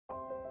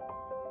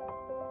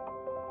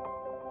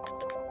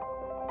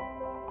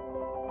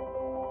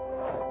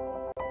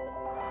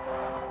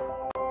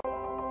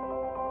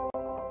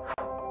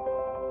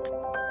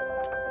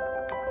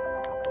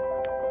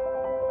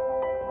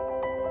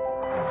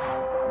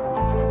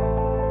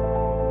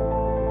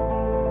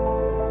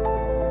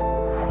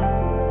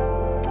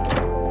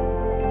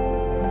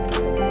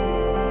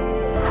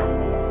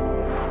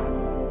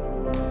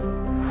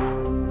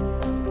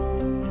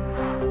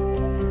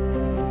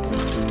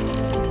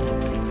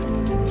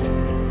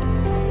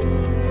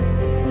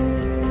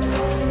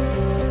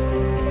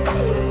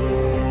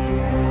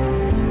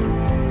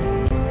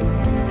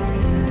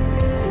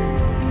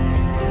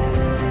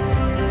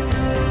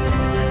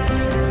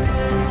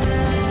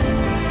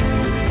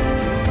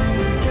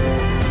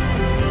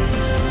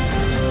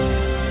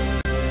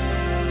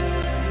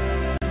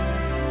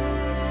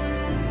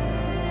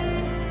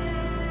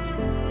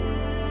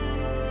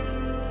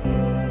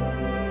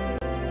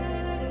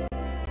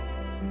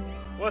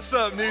What's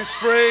up,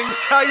 NewSpring?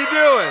 How you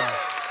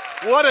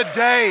doing? What a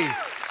day.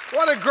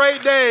 What a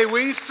great day.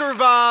 We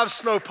survived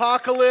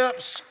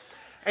Snowpocalypse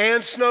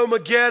and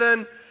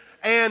Snowmageddon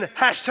and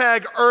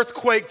hashtag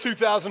Earthquake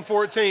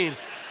 2014.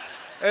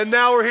 And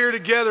now we're here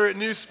together at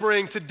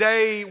NewSpring.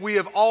 Today we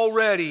have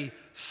already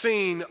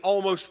seen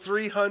almost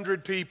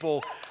 300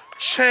 people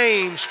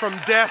change from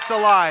death to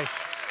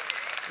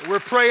life. We're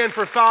praying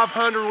for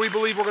 500. We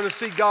believe we're going to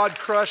see God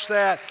crush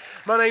that.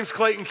 My name's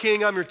Clayton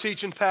King. I'm your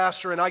teaching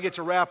pastor, and I get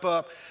to wrap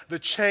up the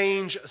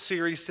Change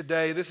series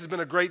today. This has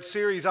been a great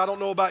series. I don't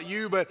know about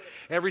you, but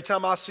every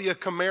time I see a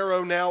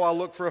Camaro now, I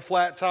look for a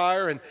flat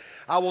tire, and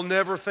I will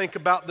never think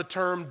about the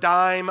term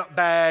dime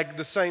bag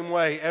the same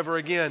way ever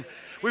again.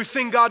 We've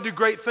seen God do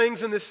great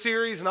things in this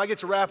series, and I get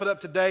to wrap it up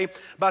today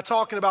by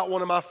talking about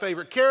one of my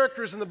favorite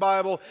characters in the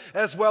Bible,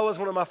 as well as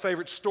one of my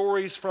favorite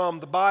stories from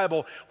the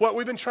Bible. What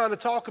we've been trying to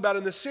talk about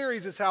in this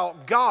series is how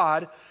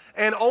God,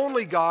 and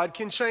only God,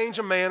 can change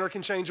a man or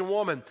can change a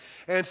woman.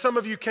 And some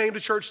of you came to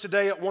church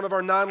today at one of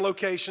our 9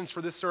 locations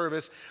for this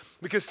service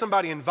because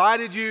somebody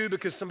invited you,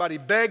 because somebody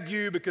begged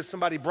you, because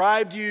somebody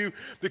bribed you,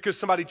 because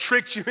somebody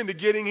tricked you into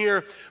getting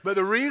here. But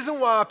the reason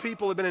why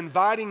people have been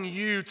inviting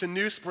you to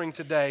NewSpring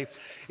today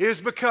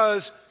is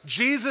because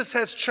Jesus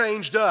has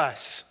changed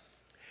us,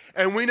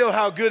 and we know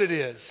how good it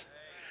is.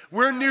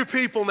 We're new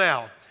people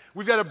now.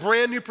 We've got a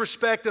brand new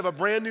perspective, a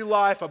brand new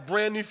life, a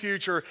brand new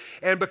future.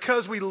 And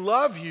because we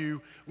love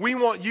you, we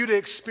want you to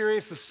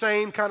experience the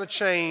same kind of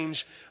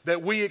change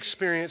that we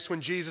experienced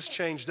when Jesus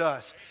changed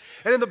us.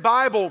 And in the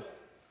Bible,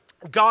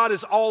 God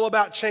is all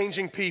about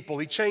changing people.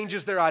 He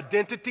changes their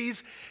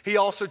identities. He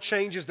also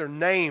changes their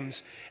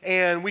names.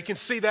 And we can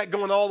see that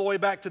going all the way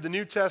back to the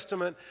New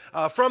Testament.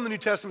 From the New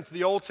Testament to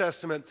the Old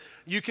Testament,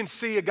 you can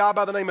see a guy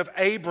by the name of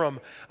Abram.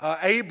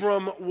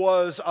 Abram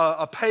was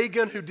a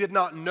pagan who did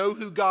not know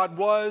who God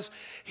was.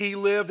 He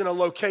lived in a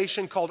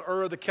location called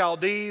Ur of the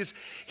Chaldees.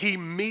 He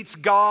meets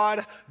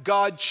God.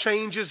 God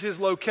changes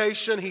his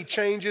location. He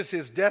changes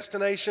his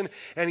destination.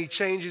 And he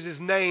changes his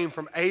name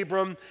from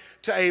Abram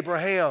to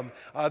Abraham.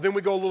 Then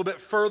we go a little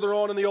bit further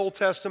on in the Old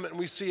Testament and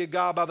we see a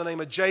guy by the name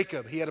of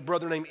Jacob. He had a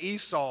brother named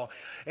Esau,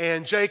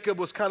 and Jacob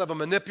was kind of a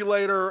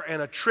manipulator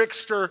and a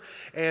trickster,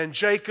 and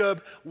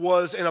Jacob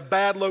was in a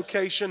bad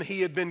location.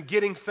 He had been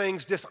getting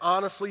things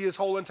dishonestly his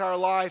whole entire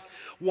life.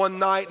 One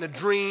night in a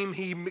dream,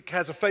 he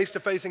has a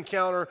face-to-face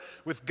encounter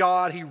with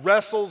God. He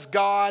wrestles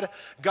God.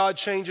 God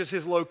changes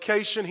his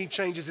location. He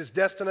changes his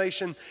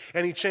destination,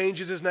 and he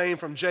changes his name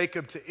from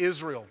Jacob to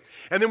Israel.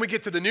 And then we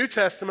get to the New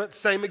Testament,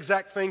 same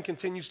exact thing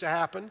continues to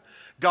happen.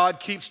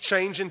 God keeps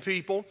changing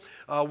people.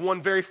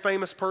 One very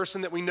famous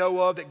person that we know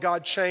of that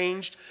God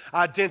changed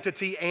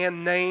identity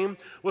and name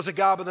was a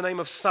guy by the name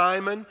of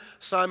Simon.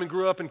 Simon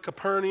grew up in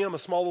Capernaum, a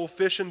small little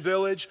fishing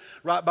village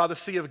right by the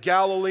Sea of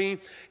Galilee.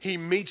 He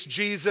meets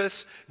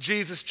Jesus.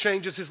 Jesus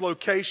changes his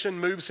location,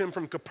 moves him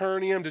from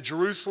Capernaum to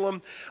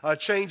Jerusalem,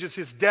 changes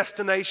his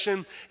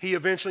destination. He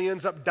eventually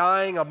ends up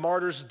dying a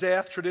martyr's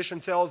death, tradition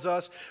tells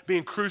us,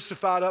 being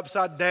crucified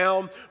upside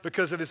down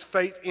because of his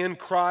faith in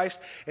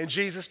Christ. And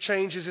Jesus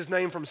changes his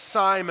name from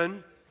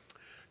Simon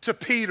to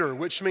Peter,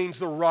 which means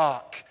the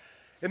rock.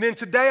 And then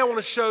today I want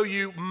to show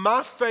you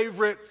my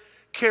favorite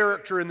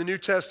character in the New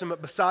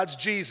Testament besides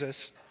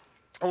Jesus.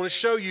 I want to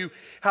show you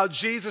how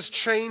Jesus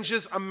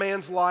changes a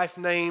man's life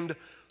named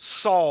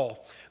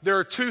Saul. There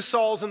are 2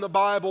 Sauls in the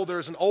Bible.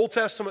 There's an Old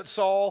Testament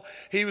Saul.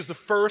 He was the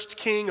first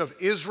king of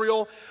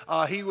Israel.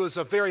 He was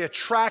a very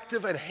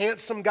attractive and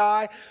handsome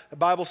guy. The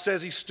Bible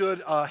says he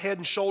stood head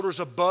and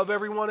shoulders above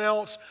everyone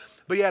else.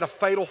 But he had a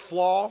fatal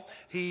flaw.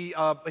 He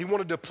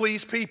wanted to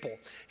please people.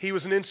 He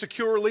was an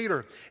insecure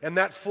leader, and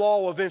that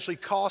flaw eventually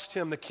cost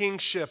him the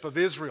kingship of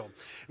Israel.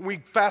 And we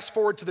fast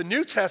forward to the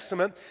New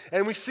Testament,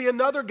 and we see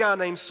another guy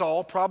named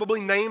Saul, probably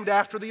named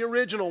after the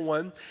original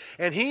one,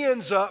 and he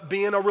ends up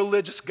being a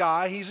religious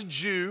guy. He's a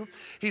Jew.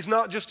 He's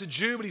not just a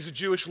Jew, but he's a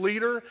Jewish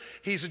leader.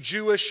 He's a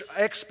Jewish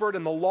expert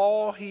in the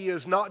law. He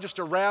is not just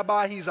a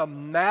rabbi. He's a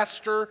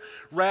master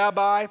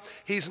rabbi.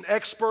 He's an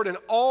expert in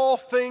all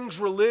things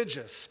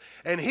religious.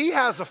 And he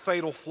has a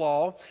fatal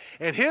flaw,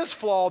 and his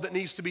flaw that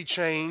needs to be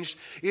changed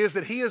is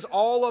that he is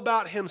all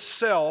about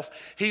himself.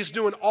 He's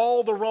doing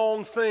all the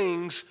wrong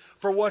things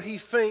for what he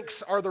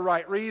thinks are the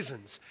right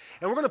reasons.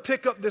 And we're going to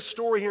pick up this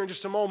story here in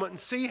just a moment and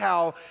see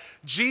how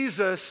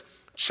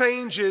Jesus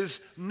changes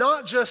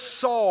not just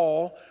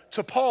Saul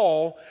to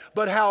Paul,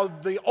 but how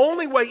the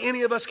only way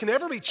any of us can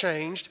ever be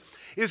changed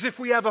is if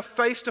we have a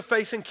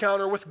face-to-face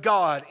encounter with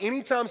God.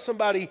 Anytime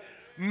somebody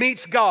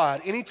meets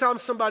God, anytime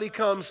somebody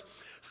comes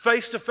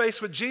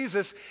face-to-face with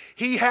Jesus,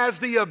 he has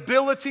the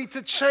ability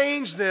to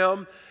change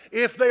them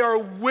if they are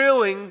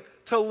willing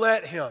to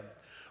let him.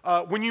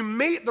 When you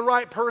meet the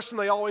right person,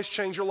 they always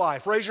change your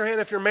life. Raise your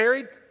hand if you're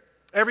married.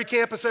 Every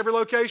campus, every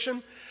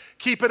location.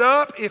 Keep it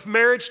up if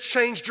marriage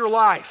changed your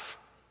life.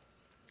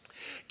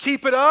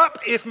 Keep it up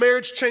if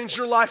marriage changed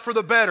your life for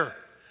the better.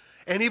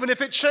 And even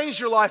if it changed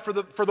your life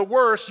for the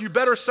worse, you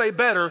better say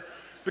better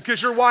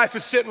because your wife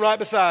is sitting right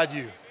beside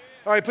you.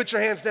 All right, put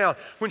your hands down.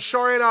 When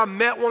Shari and I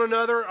met one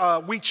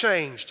another, we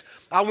changed.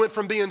 I went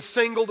from being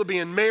single to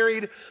being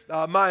married.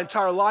 My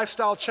entire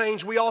lifestyle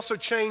changed. We also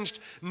changed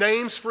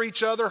names for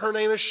each other. Her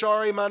name is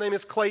Shari, my name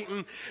is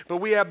Clayton, but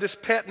we have this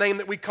pet name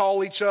that we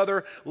call each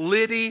other,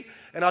 Liddy,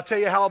 and I'll tell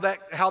you how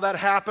that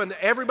happened.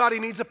 Everybody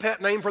needs a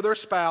pet name for their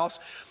spouse.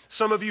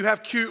 Some of you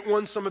have cute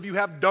ones, some of you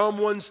have dumb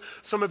ones,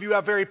 some of you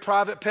have very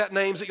private pet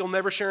names that you'll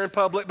never share in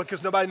public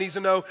because nobody needs to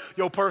know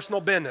your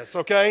personal business,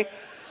 okay?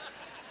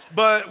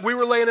 But we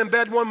were laying in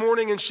bed one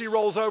morning and she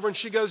rolls over and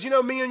she goes, you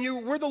know, me and you,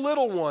 we're the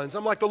little ones.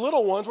 I'm like, the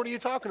little ones? What are you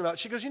talking about?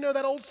 She goes, you know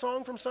that old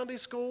song from Sunday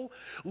school?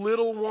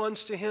 Little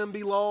ones to him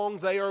belong.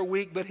 They are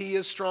weak, but he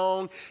is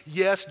strong.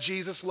 Yes,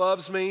 Jesus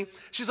loves me.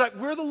 She's like,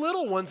 we're the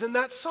little ones in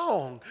that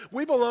song.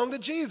 We belong to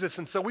Jesus.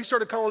 And so we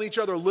started calling each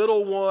other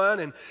little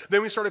one, and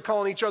then we started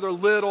calling each other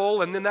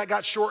little, and then that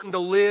got shortened to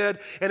Lid,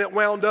 and it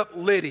wound up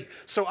Liddy.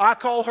 So I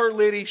call her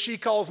Liddy. She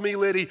calls me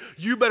Liddy.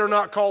 You better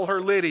not call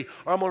her Liddy,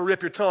 or I'm going to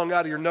rip your tongue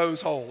out of your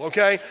nose hole.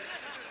 Okay?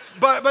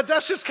 But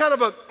that's just kind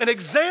of an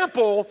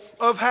example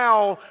of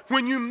how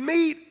when you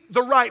meet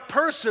the right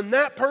person,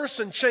 that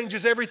person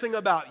changes everything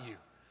about you.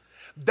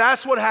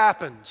 That's what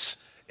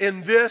happens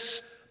in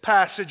this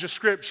passage of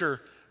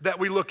Scripture that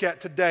we look at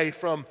today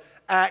from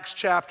Acts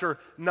chapter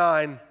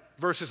 9,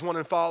 verses 1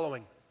 and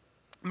following.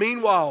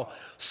 Meanwhile,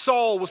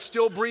 Saul was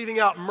still breathing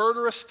out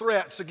murderous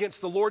threats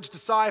against the Lord's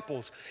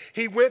disciples.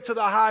 He went to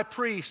the high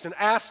priest and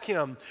asked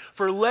him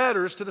for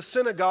letters to the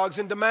synagogues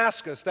in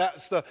Damascus,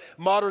 that's the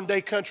modern day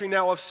country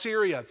now of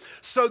Syria,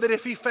 so that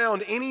if he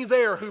found any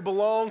there who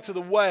belonged to the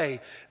way,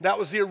 that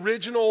was the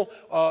original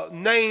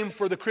name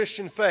for the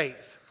Christian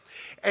faith,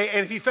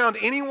 and if he found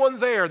anyone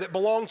there that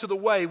belonged to the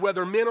way,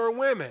 whether men or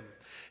women,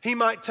 he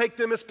might take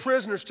them as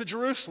prisoners to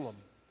Jerusalem.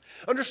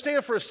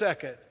 Understand for a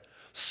second.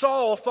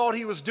 Saul thought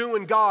he was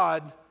doing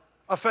God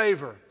a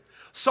favor.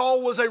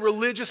 Saul was a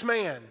religious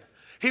man.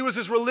 He was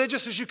as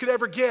religious as you could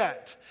ever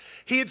get.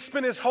 He had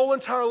spent his whole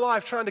entire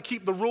life trying to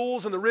keep the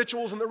rules and the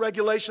rituals and the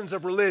regulations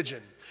of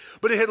religion.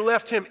 But it had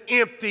left him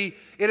empty.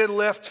 It had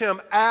left him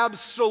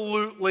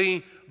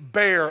absolutely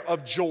bare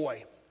of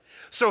joy.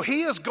 So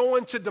he is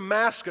going to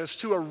Damascus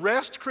to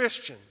arrest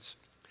Christians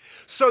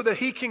so that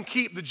he can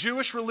keep the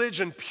Jewish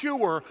religion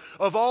pure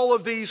of all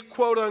of these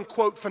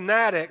quote-unquote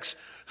fanatics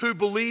who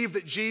believe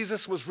that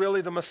Jesus was really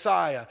the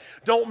Messiah.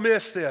 Don't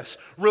miss this.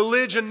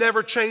 Religion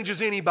never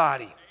changes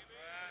anybody.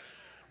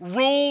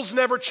 Rules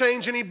never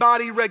change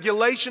anybody.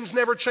 Regulations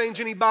never change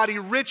anybody.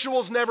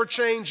 Rituals never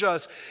change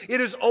us.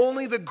 It is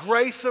only the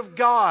grace of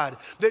God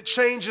that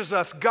changes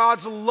us.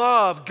 God's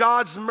love,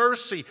 God's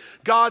mercy,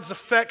 God's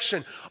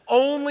affection.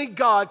 Only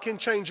God can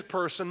change a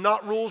person,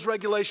 not rules,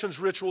 regulations,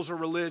 rituals, or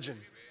religion.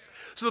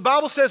 So the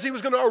Bible says he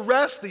was going to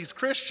arrest these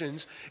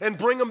Christians and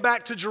bring them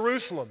back to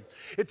Jerusalem.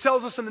 It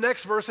tells us in the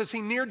next verse, as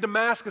he neared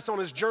Damascus on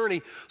his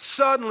journey,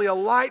 suddenly a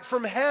light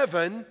from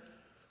heaven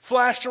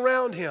flashed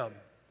around him.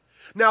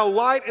 Now,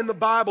 light in the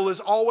Bible is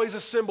always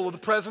a symbol of the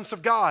presence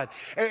of God.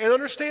 And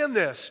understand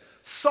this,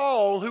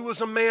 Saul, who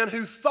was a man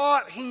who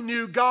thought he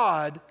knew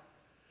God,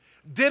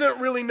 didn't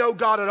really know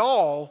God at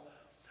all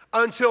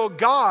until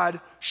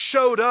God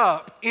showed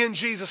up in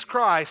Jesus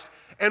Christ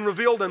and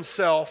revealed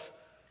himself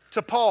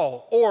to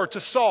Paul or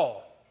to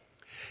Saul.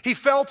 He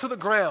fell to the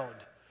ground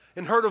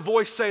and heard a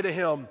voice say to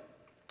him,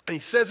 and he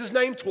says his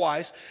name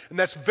twice, and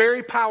that's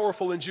very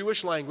powerful in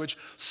Jewish language,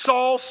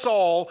 Saul,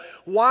 Saul,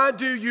 why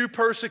do you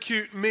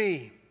persecute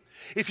me?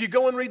 If you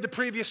go and read the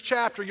previous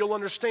chapter, you'll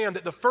understand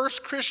that the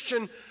first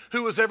Christian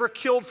who was ever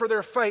killed for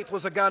their faith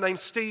was a guy named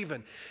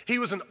Stephen. He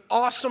was an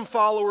awesome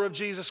follower of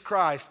Jesus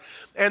Christ,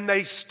 and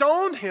they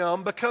stoned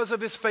him because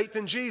of his faith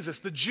in Jesus.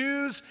 The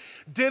Jews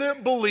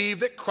didn't believe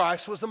that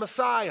Christ was the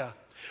Messiah.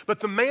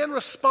 But the man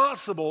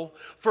responsible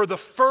for the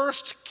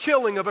first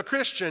killing of a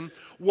Christian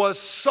was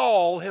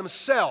Saul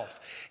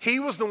himself. He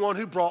was the one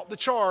who brought the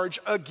charge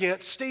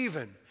against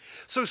Stephen.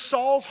 So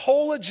Saul's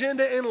whole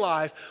agenda in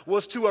life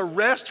was to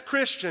arrest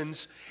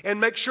Christians and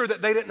make sure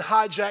that they didn't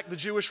hijack the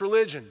Jewish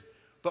religion.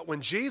 But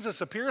when Jesus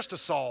appears to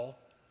Saul,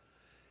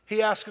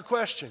 he asks a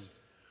question.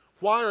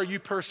 Why are you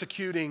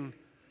persecuting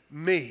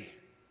me?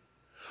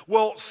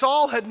 Well,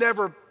 Saul had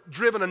never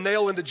driven a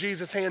nail into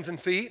Jesus' hands and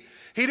feet.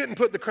 He didn't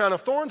put the crown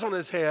of thorns on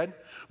his head,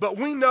 but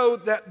we know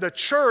that the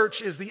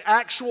church is the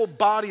actual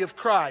body of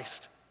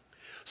Christ.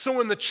 So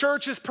when the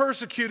church is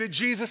persecuted,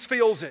 Jesus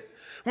feels it.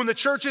 When the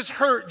church is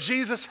hurt,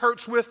 Jesus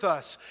hurts with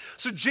us.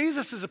 So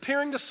Jesus is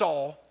appearing to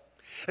Saul,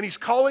 and he's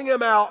calling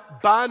him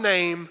out by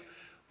name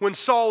when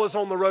Saul is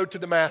on the road to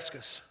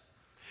Damascus.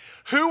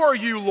 Who are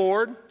you,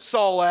 Lord?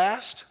 Saul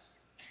asked.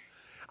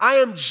 I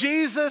am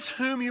Jesus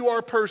whom you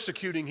are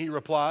persecuting, he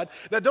replied.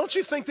 Now, don't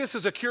you think this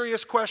is a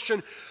curious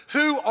question?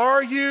 Who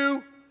are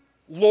you,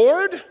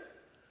 Lord?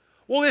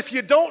 Well, if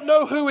you don't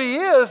know who he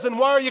is, then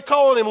why are you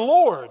calling him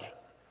Lord?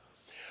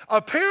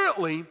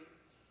 Apparently,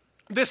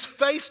 this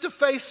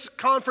face-to-face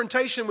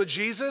confrontation with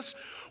Jesus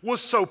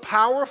was so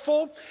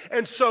powerful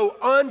and so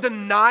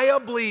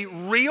undeniably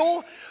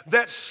real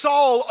that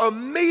Saul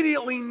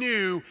immediately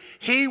knew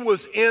he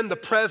was in the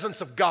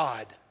presence of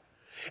God.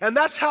 And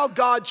that's how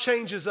God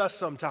changes us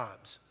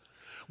sometimes.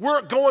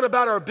 We're going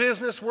about our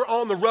business. We're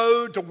on the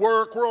road to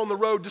work. We're on the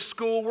road to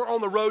school. We're on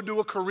the road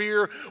to a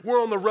career.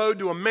 We're on the road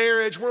to a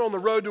marriage. We're on the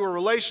road to a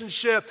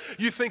relationship.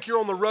 You think you're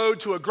on the road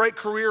to a great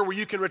career where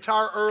you can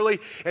retire early,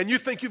 and you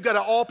think you've got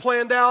it all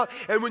planned out,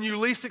 and when you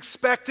least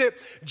expect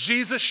it,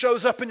 Jesus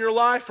shows up in your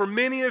life. For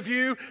many of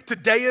you,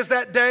 today is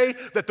that day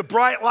that the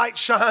bright light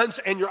shines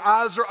and your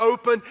eyes are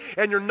open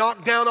and you're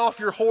knocked down off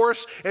your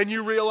horse and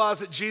you realize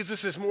that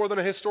Jesus is more than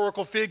a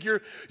historical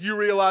figure. You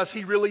realize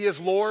he really is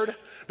Lord.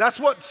 That's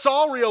what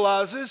Saul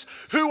realizes.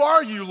 Who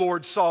are you,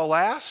 Lord? Saul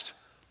asked.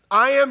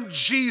 I am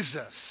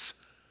Jesus,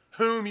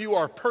 whom you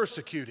are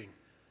persecuting,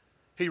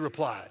 he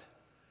replied.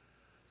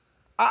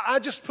 I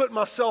just put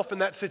myself in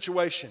that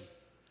situation.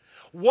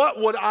 What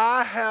would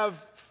I have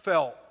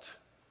felt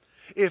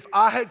if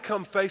I had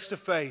come face to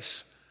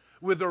face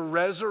with the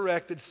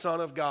resurrected Son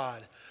of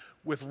God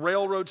with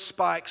railroad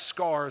spike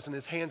scars in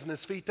his hands and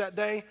his feet that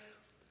day?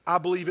 I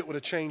believe it would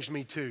have changed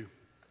me too.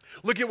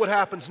 Look at what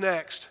happens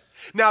next.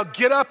 Now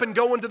get up and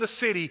go into the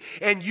city,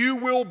 and you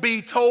will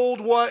be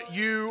told what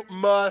you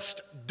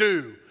must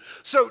do.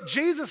 So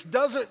Jesus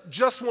doesn't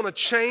just want to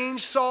change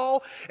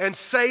Saul and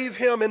save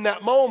him in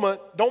that moment.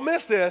 Don't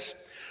miss this.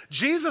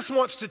 Jesus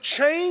wants to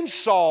change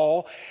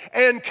Saul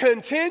and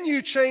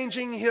continue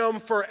changing him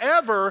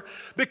forever,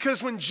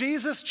 because when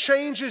Jesus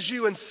changes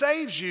you and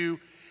saves you,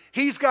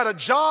 he's got a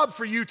job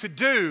for you to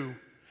do.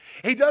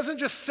 He doesn't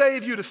just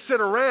save you to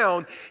sit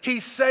around, he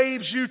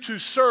saves you to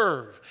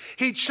serve.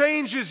 He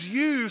changes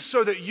you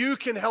so that you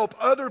can help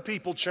other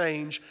people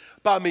change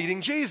by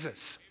meeting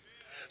Jesus.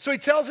 So he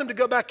tells him to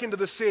go back into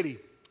the city.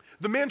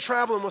 The men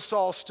traveling with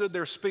Saul stood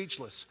there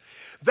speechless.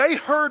 They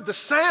heard the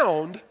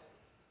sound,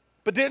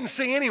 but didn't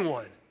see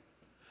anyone.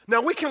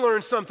 Now we can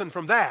learn something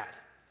from that.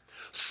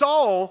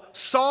 Saul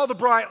saw the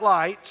bright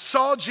light,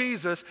 saw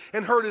Jesus,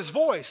 and heard his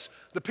voice.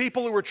 The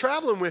people who were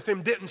traveling with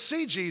him didn't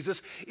see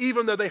Jesus,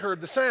 even though they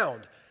heard the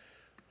sound.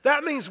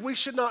 That means we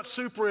should not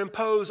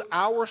superimpose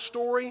our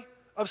story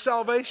of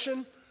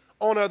salvation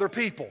on other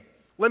people.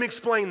 Let me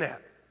explain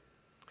that.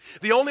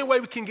 The only way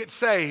we can get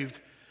saved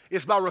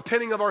is by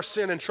repenting of our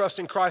sin and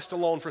trusting Christ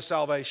alone for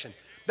salvation.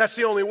 That's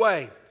the only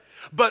way.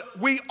 But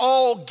we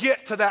all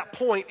get to that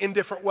point in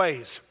different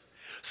ways.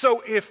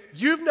 So if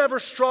you've never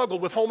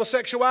struggled with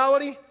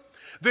homosexuality,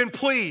 then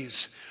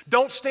please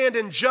don't stand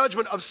in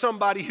judgment of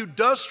somebody who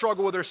does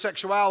struggle with their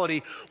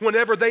sexuality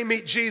whenever they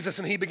meet Jesus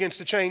and he begins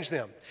to change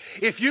them.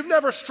 If you've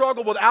never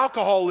struggled with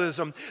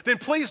alcoholism, then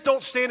please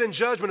don't stand in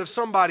judgment of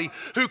somebody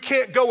who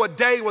can't go a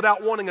day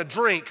without wanting a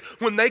drink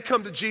when they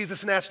come to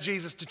Jesus and ask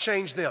Jesus to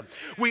change them.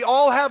 We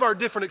all have our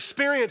different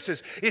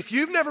experiences. If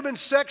you've never been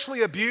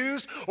sexually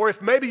abused, or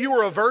if maybe you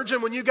were a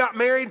virgin when you got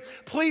married,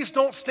 please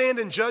don't stand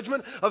in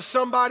judgment of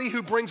somebody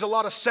who brings a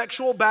lot of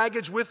sexual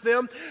baggage with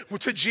them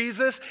to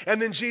Jesus and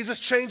then Jesus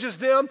changes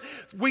them.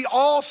 We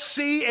all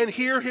see and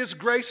hear his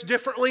grace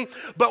differently,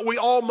 but we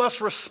all must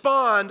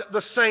respond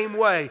the same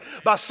way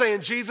by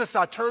saying, Jesus,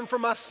 I turn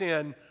from my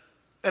sin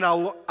and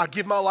I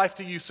give my life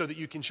to you so that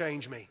you can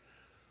change me.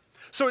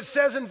 So it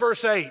says in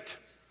verse 8,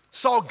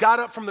 Saul got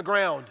up from the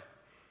ground,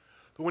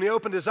 but when he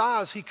opened his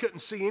eyes, he couldn't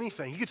see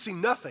anything. He could see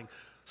nothing.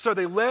 So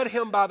they led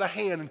him by the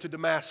hand into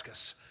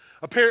Damascus.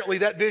 Apparently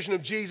that vision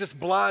of Jesus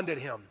blinded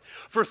him.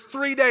 For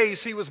 3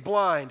 days he was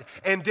blind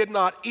and did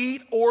not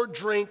eat or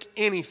drink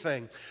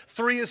anything.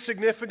 3 is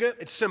significant.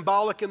 It's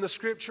symbolic in the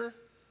scripture.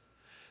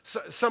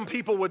 So, some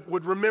people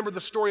would remember the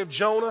story of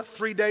Jonah,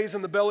 3 days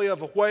in the belly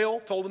of a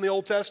whale, told in the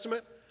Old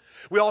Testament.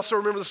 We also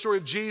remember the story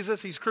of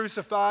Jesus. He's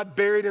crucified,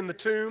 buried in the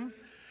tomb,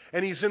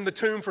 and he's in the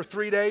tomb for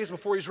 3 days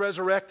before he's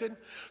resurrected.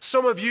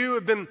 Some of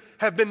you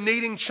have been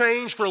needing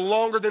change for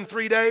longer than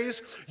 3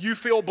 days. You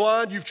feel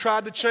blind. You've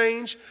tried to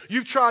change.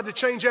 You've tried to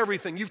change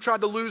everything. You've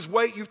tried to lose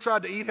weight. You've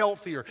tried to eat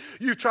healthier.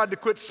 You've tried to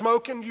quit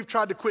smoking. You've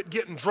tried to quit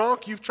getting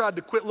drunk. You've tried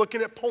to quit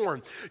looking at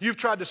porn. You've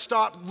tried to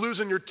stop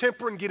losing your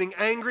temper and getting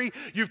angry.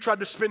 You've tried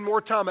to spend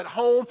more time at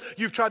home.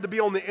 You've tried to be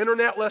on the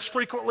internet less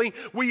frequently.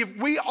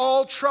 We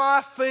all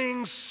try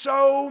things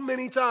so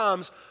many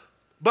times,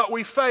 but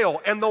we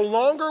fail. And the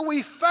longer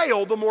we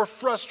fail, the more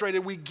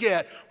frustrated we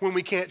get when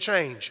we can't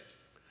change.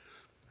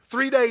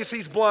 3 days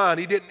he's blind.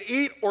 He didn't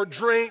eat or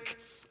drink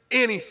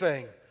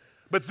anything.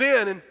 But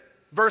then in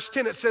verse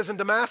 10 it says in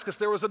Damascus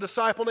there was a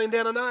disciple named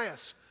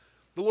Ananias.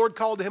 The Lord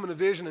called to him in a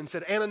vision and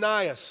said,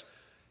 Ananias.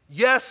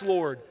 Yes,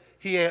 Lord,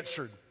 he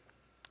answered.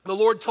 The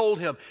Lord told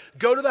him,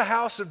 go to the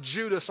house of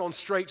Judas on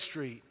Straight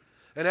Street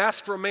and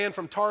ask for a man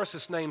from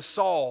Tarsus named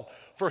Saul,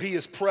 for he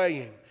is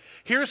praying.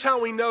 Here's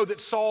how we know that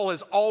Saul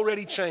has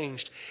already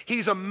changed.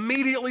 He's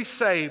immediately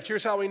saved.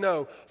 Here's how we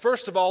know.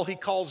 First of all, he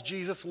calls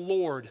Jesus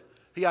Lord.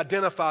 He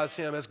identifies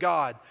him as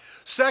God.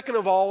 Second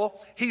of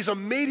all, he's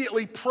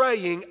immediately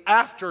praying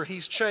after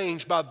he's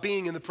changed by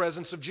being in the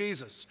presence of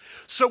Jesus.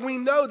 So we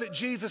know that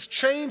Jesus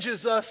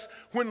changes us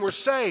when we're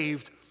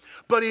saved,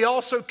 but he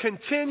also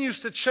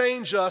continues to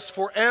change us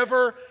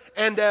forever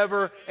and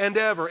ever and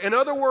ever. In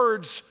other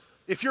words,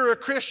 if you're a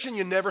Christian,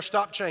 you never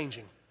stop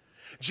changing.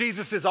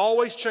 Jesus is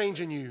always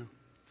changing you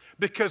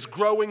because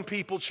growing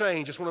people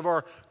change. It's one of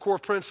our core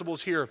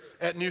principles here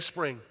at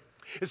NewSpring.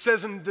 It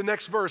says in the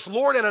next verse,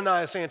 Lord,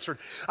 Ananias answered,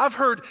 I've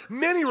heard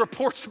many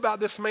reports about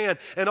this man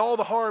and all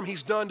the harm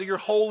he's done to your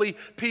holy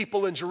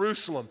people in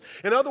Jerusalem.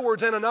 In other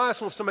words,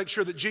 Ananias wants to make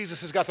sure that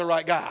Jesus has got the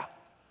right guy.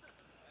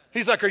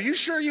 He's like, are you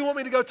sure you want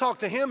me to go talk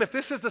to him? If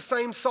this is the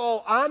same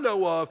Saul I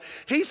know of,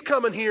 he's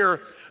coming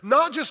here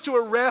not just to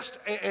arrest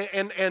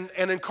and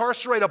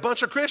incarcerate a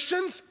bunch of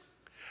Christians.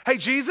 Hey,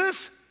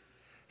 Jesus,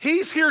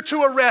 he's here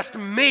to arrest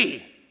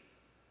me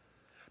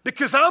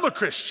because I'm a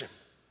Christian.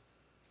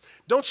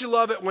 Don't you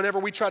love it whenever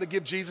we try to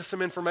give Jesus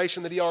some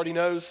information that he already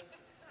knows?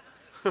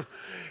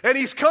 And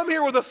he's come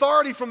here with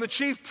authority from the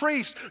chief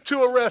priest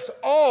to arrest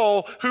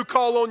all who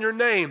call on your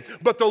name.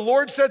 But the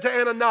Lord said to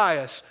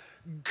Ananias,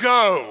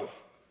 go.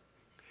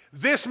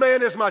 This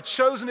man is my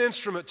chosen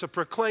instrument to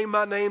proclaim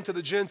my name to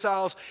the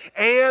Gentiles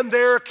and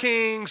their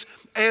kings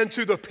and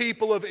to the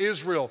people of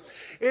Israel.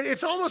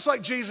 It's almost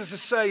like Jesus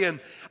is saying,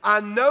 I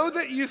know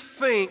that you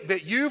think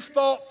that you've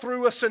thought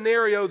through a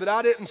scenario that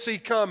I didn't see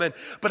coming,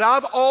 but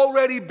I've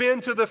already been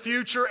to the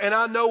future and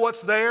I know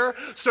what's there.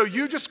 So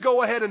you just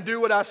go ahead and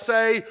do what I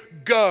say,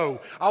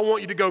 go. I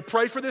want you to go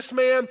pray for this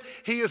man.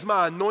 He is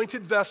my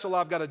anointed vessel.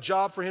 I've got a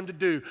job for him to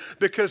do,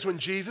 because when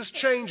Jesus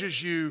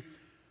changes you,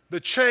 the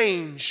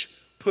change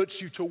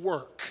puts you to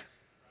work.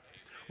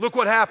 Look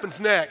what happens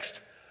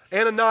next.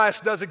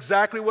 Ananias does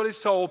exactly what he's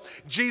told.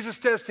 Jesus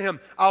says to him,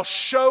 I'll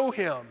show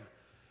him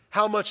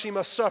how much he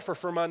must suffer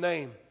for my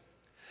name.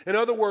 In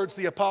other words,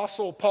 the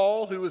apostle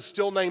Paul, who is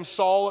still named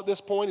Saul at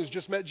this point, who's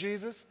just met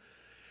Jesus,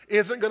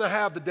 isn't going to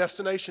have the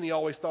destination he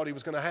always thought he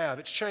was going to have.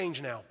 It's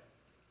changed now.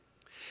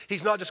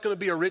 He's not just going to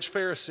be a rich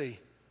Pharisee.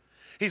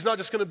 He's not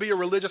just going to be a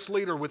religious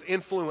leader with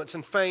influence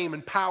and fame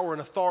and power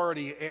and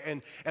authority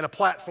and a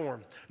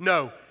platform.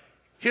 No.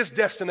 His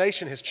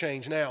destination has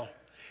changed now.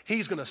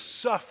 He's going to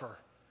suffer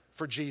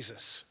for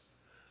Jesus.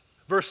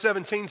 Verse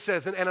 17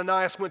 says, then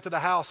Ananias went to the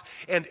house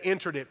and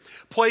entered it.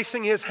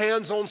 Placing his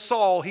hands on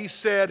Saul, he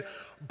said,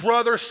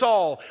 Brother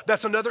Saul.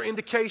 That's another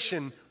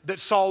indication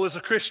that Saul is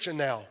a Christian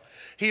now.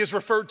 He is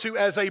referred to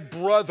as a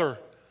brother.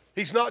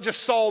 He's not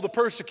just Saul the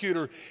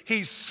persecutor.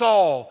 He's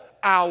Saul,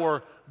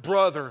 our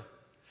brother.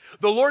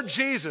 The Lord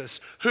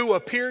Jesus, who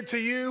appeared to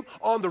you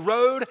on the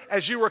road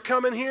as you were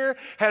coming here,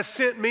 has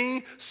sent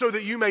me so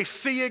that you may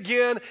see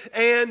again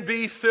and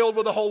be filled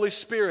with the Holy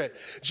Spirit.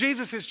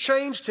 Jesus has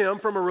changed him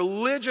from a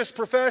religious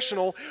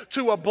professional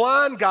to a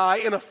blind guy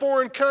in a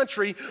foreign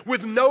country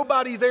with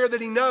nobody there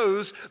that he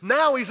knows.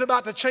 Now he's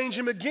about to change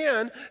him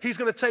again. He's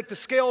going to take the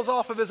scales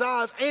off of his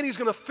eyes and he's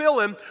going to fill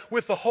him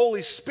with the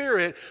Holy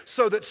Spirit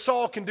so that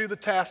Saul can do the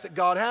task that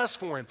God has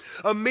for him.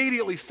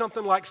 Immediately,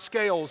 something like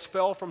scales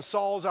fell from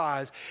Saul's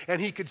eyes, and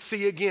he could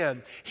see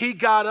again. He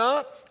got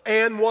up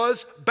and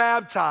was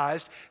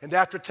baptized, and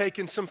after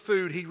taking some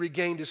food, he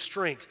regained his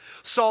strength.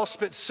 Saul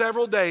spent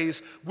several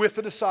days with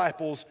the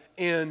disciples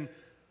in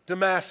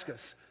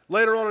Damascus.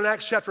 Later on in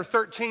Acts chapter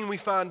 13, we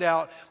find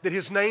out that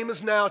his name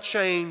is now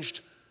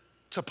changed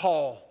to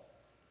Paul.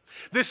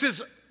 This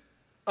is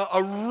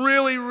a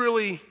really,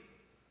 really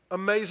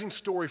amazing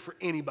story for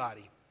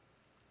anybody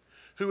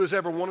who has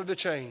ever wanted to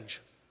change,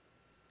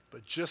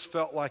 but just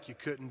felt like you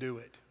couldn't do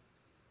it.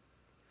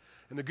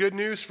 And the good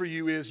news for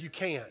you is you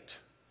can't.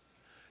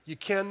 You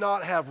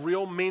cannot have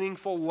real,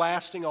 meaningful,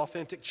 lasting,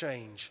 authentic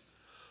change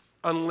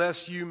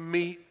unless you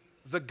meet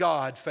the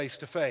God face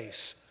to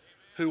face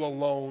who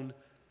alone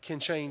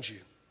can change you.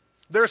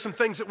 There are some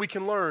things that we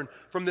can learn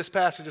from this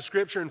passage of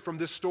Scripture and from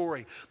this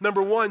story.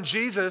 Number one,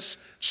 Jesus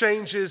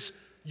changes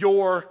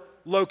your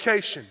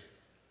location.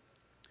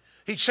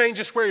 He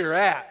changes where you're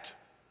at.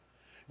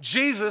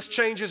 Jesus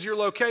changes your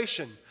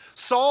location.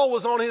 Saul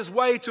was on his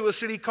way to a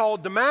city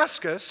called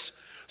Damascus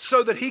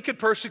so that he could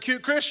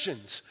persecute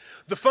Christians.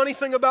 The funny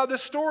thing about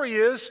this story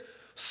is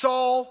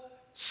Saul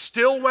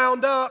still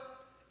wound up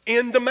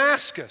in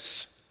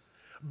Damascus,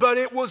 but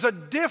it was a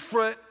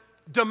different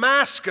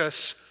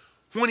Damascus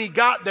when he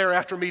got there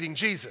after meeting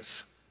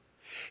Jesus.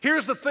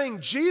 Here's the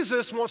thing,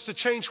 Jesus wants to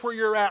change where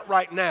you're at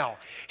right now.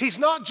 He's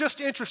not just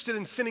interested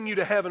in sending you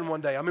to heaven one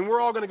day. I mean, we're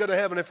all going to go to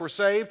heaven if we're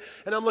saved,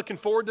 and I'm looking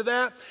forward to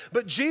that.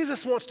 But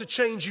Jesus wants to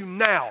change you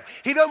now.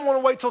 He doesn't want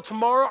to wait till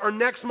tomorrow or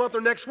next month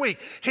or next week.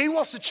 He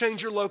wants to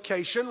change your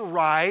location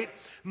right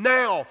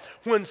now.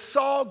 When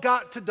Saul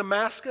got to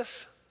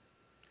Damascus,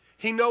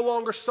 he no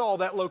longer saw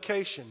that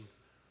location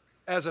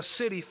as a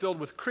city filled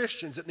with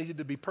Christians that needed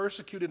to be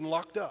persecuted and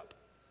locked up.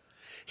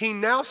 He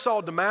now saw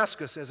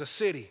Damascus as a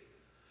city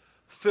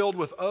filled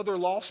with other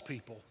lost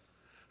people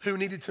who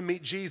needed to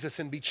meet Jesus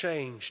and be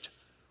changed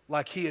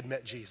like he had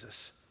met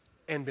Jesus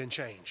and been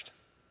changed.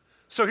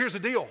 So here's the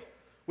deal.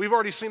 We've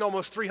already seen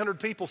almost 300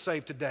 people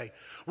saved today.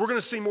 We're going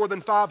to see more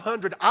than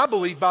 500, I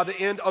believe, by the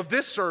end of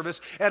this service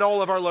at all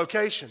of our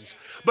locations.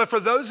 But for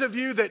those of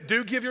you that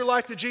do give your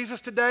life to Jesus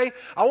today,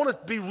 I want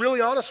to be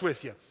really honest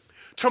with you.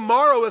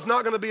 Tomorrow is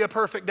not going to be a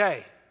perfect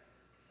day.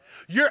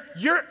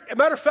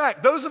 Matter of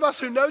fact, those of us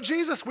who know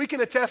Jesus, we can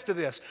attest to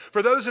this.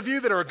 For those of you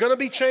that are going to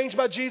be changed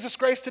by Jesus'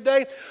 grace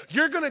today,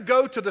 you're going to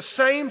go to the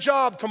same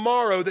job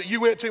tomorrow that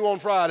you went to on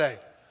Friday.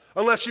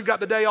 unless you've got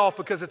the day off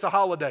because it's a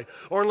holiday,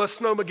 or unless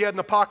Snowmageddon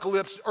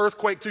Apocalypse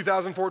Earthquake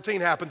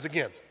 2014 happens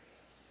again.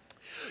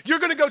 You're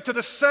going to go to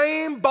the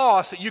same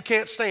boss that you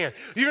can't stand.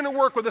 You're going to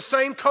work with the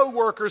same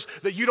coworkers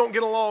that you don't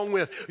get along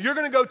with. You're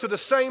going to go to the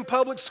same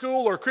public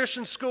school or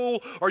Christian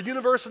school or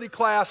university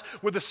class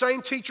with the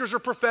same teachers or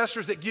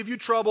professors that give you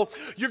trouble.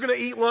 You're going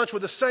to eat lunch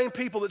with the same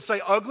people that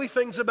say ugly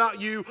things about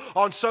you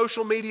on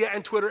social media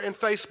and Twitter and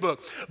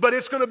Facebook. But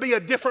it's going to be a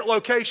different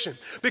location,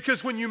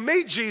 because when you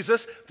meet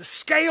Jesus, the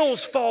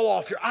scales fall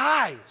off your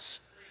eyes.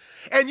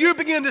 And you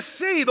begin to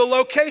see the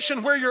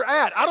location where you're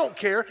at. I don't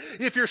care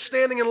if you're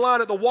standing in line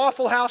at the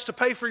Waffle House to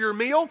pay for your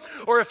meal,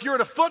 or if you're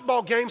at a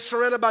football game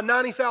surrounded by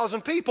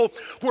 90,000 people.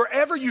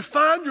 Wherever you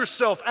find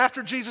yourself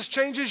after Jesus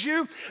changes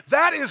you,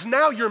 that is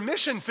now your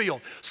mission field.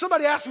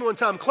 Somebody asked me one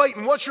time,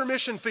 Clayton, what's your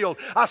mission field?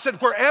 I said,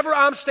 wherever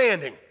I'm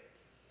standing.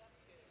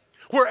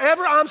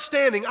 Wherever I'm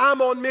standing,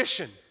 I'm on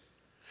mission.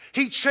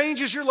 He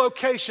changes your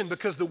location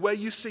because the way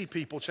you see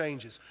people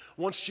changes.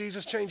 Once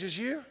Jesus changes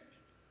you,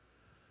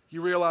 you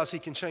realize he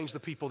can change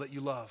the people that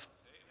you love.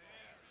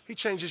 He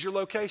changes your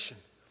location.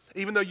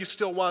 Even though you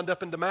still wind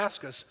up in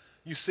Damascus,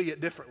 you see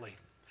it differently.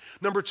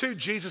 Number two,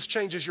 Jesus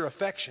changes your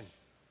affection.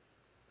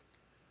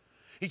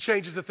 He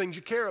changes the things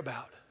you care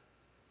about.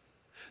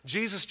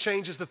 Jesus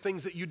changes the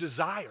things that you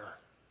desire.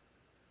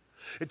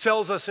 It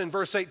tells us in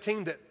verse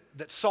 18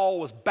 that Saul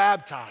was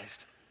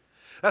baptized.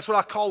 That's what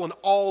I call an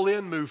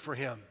all-in move for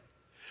him.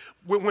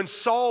 When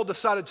Saul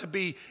decided to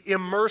be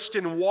immersed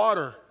in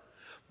water,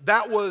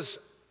 that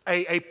was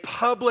a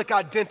public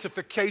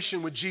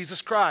identification with Jesus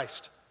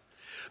Christ.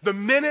 The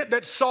minute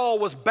that Saul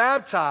was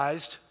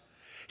baptized,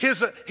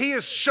 he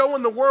is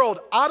showing the world,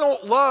 I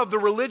don't love the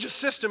religious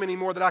system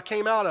anymore that I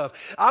came out of.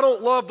 I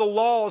don't love the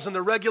laws and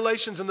the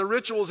regulations and the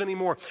rituals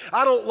anymore.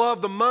 I don't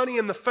love the money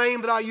and the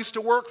fame that I used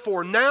to work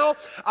for. Now,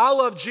 I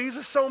love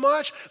Jesus so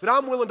much that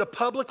I'm willing to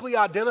publicly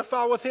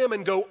identify with him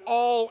and go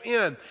all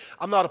in.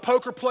 I'm not a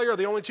poker player.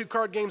 The only two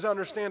card games I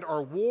understand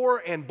are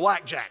war and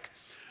blackjack.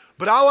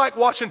 But I like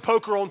watching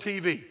poker on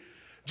TV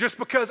just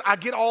because I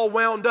get all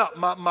wound up.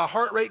 My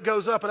heart rate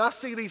goes up, and I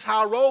see these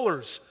high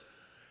rollers.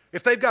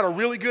 If they've got a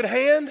really good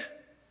hand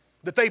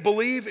that they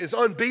believe is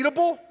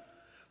unbeatable,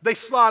 they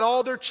slide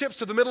all their chips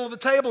to the middle of the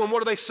table, and what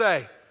do they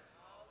say?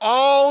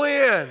 All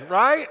in,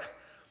 right?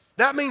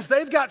 That means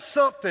they've got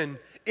something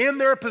in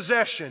their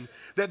possession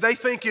that they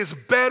think is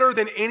better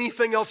than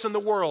anything else in the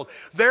world.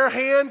 Their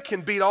hand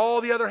can beat all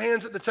the other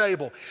hands at the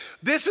table.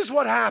 This is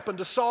what happened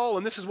to Saul,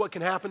 and this is what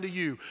can happen to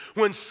you.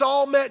 When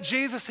Saul met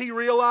Jesus, he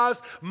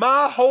realized,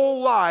 my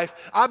whole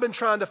life, I've been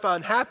trying to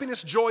find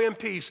happiness, joy, and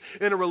peace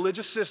in a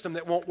religious system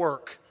that won't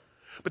work.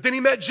 But then he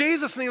met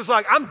Jesus, and he was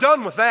like, I'm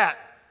done with that.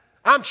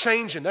 I'm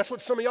changing. That's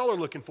what some of y'all are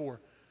looking for.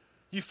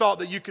 You thought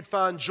that you could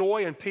find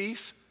joy and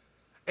peace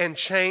and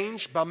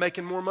change by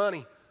making more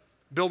money,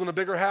 building a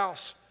bigger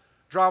house,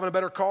 driving a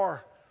better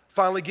car,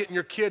 finally getting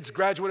your kids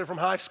graduated from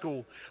high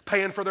school,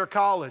 paying for their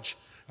college,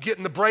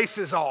 getting the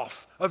braces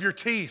off of your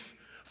teeth,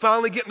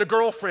 finally getting a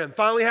girlfriend,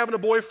 finally having a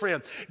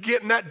boyfriend,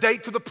 getting that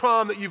date to the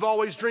prom that you've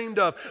always dreamed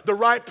of, the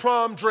right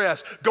prom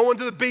dress, going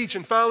to the beach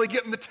and finally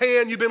getting the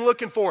tan you've been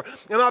looking for.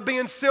 Am I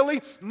being silly?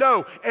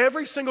 No.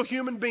 Every single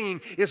human being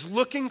is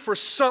looking for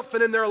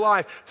something in their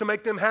life to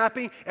make them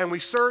happy, and we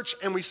search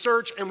and we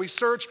search and we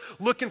search,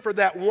 looking for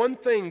that one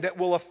thing that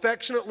will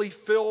affectionately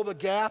fill the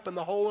gap and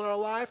the hole in our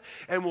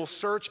life, and we'll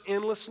search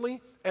endlessly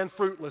and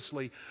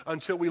fruitlessly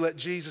until we let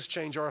Jesus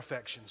change our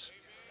affections.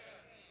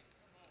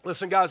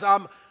 Listen, guys,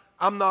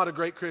 I'm not a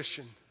great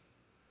Christian.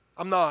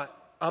 I'm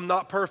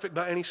not perfect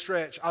by any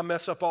stretch. I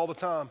mess up all the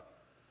time.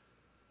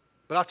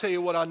 But I'll tell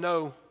you what I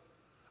know.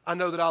 I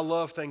know that I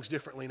love things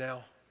differently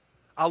now.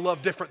 I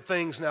love different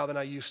things now than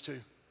I used to.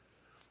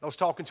 I was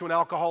talking to an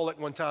alcoholic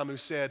one time who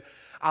said,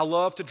 I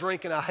love to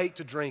drink and I hate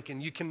to drink,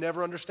 and you can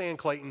never understand,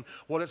 Clayton,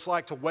 what it's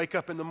like to wake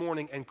up in the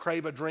morning and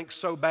crave a drink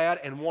so bad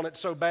and want it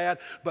so bad,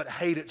 but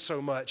hate it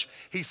so much.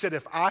 He said,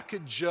 if I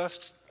could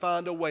just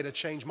find a way to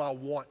change my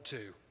want to,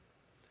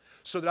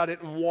 so that I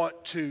didn't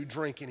want to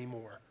drink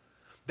anymore.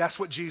 That's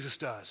what Jesus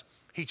does.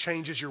 He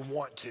changes your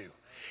want to.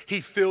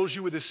 He fills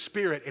you with His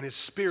Spirit, and His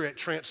Spirit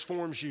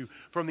transforms you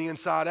from the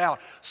inside out.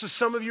 So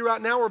some of you right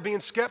now are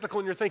being skeptical,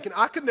 and you're thinking,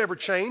 I could never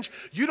change.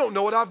 You don't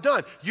know what I've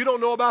done. You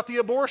don't know about the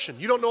abortion.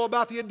 You don't know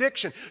about the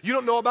addiction. You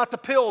don't know about the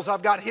pills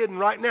I've got hidden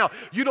right now.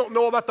 You don't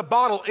know about the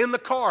bottle in the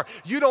car.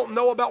 You don't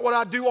know about what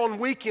I do on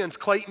weekends,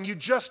 Clayton. You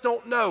just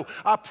don't know.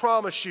 I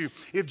promise you,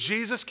 if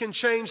Jesus can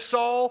change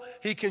Saul,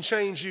 He can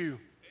change you.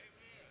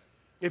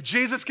 If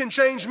Jesus can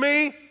change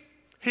me,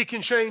 He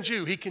can change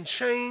you. He can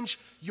change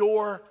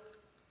your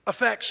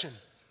affection.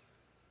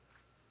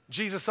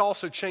 Jesus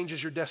also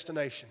changes your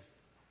destination.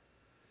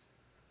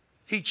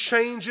 He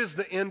changes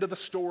the end of the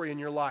story in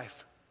your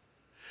life.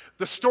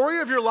 The story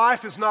of your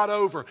life is not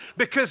over,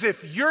 because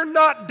if you're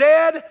not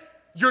dead,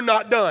 you're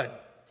not done.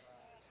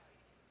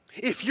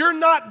 If you're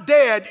not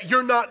dead,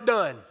 you're not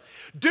done.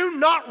 Do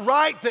not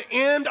write the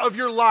end of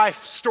your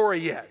life story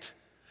yet,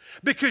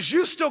 because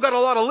you still got a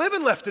lot of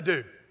living left to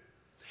do.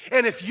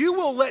 And if you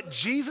will let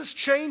Jesus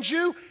change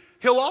you,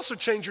 He'll also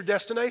change your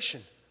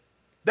destination.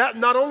 That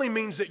not only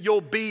means that you'll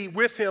be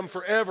with him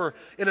forever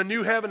in a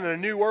new heaven and a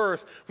new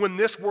earth when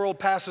this world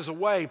passes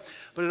away,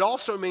 but it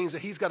also means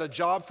that he's got a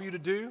job for you to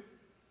do.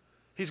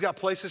 He's got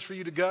places for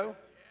you to go.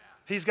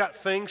 He's got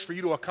things for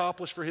you to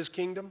accomplish for his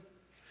kingdom.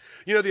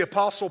 You know, the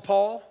Apostle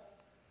Paul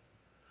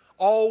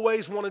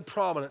always wanted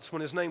prominence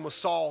when his name was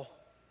Saul.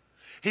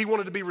 He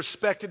wanted to be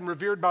respected and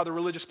revered by the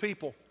religious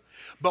people.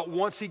 But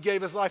once he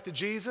gave his life to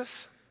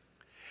Jesus,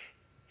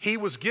 he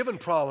was given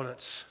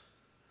prominence,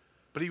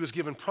 but he was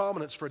given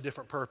prominence for a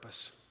different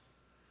purpose.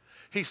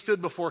 He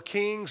stood before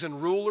kings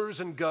and rulers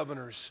and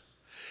governors.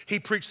 He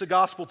preached the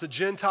gospel to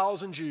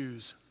Gentiles and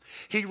Jews.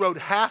 He wrote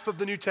half of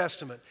the New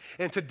Testament.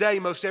 And today,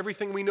 most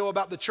everything we know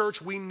about the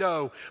church, we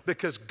know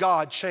because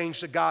God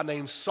changed a guy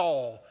named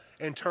Saul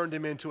and turned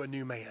him into a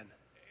new man. Amen.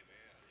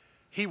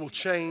 He will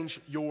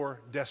change your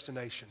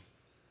destination.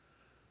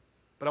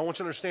 But I want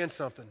you to understand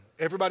something.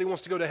 Everybody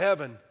wants to go to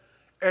heaven.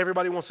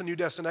 Everybody wants a new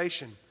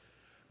destination.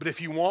 But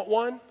if you want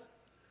one,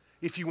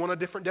 if you want a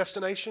different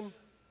destination,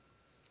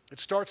 it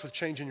starts with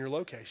changing your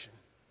location.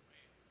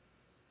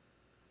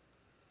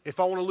 If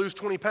I want to lose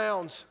 20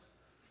 pounds,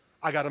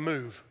 I got to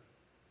move.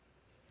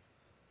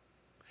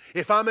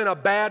 If I'm in a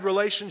bad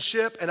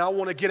relationship and I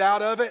want to get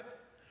out of it,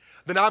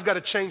 then I've got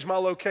to change my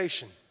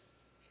location.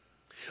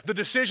 The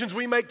decisions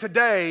we make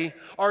today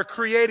are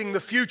creating the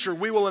future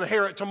we will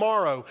inherit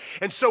tomorrow.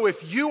 And so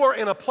if you are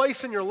in a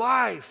place in your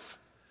life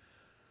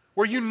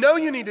where you know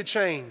you need to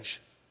change,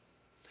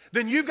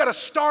 then you've got to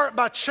start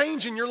by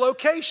changing your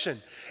location.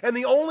 And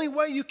the only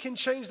way you can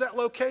change that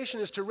location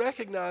is to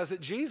recognize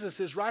that Jesus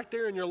is right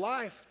there in your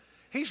life.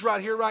 He's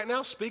right here, right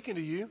now, speaking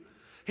to you.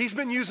 He's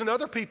been using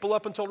other people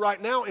up until right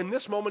now. In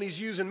this moment, he's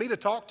using me to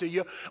talk to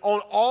you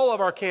on all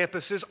of our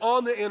campuses,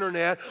 on the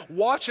internet,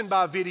 watching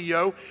by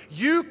video.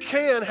 You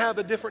can have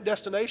a different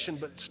destination,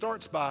 but it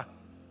starts by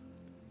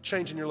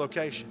changing your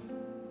location.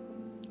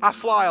 I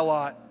fly a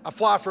lot. I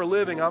fly for a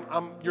living.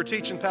 I'm your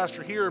teaching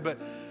pastor here, but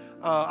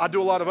I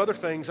do a lot of other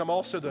things. I'm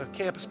also the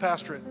campus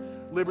pastor at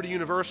Liberty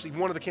University,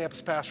 one of the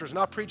campus pastors, and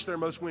I preach there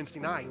most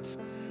Wednesday nights.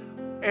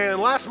 And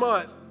last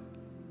month,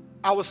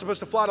 I was supposed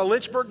to fly to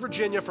Lynchburg,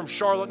 Virginia from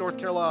Charlotte, North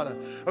Carolina.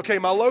 Okay,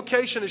 my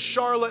location is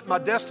Charlotte. My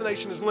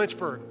destination is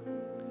Lynchburg.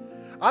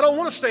 I don't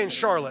want to stay in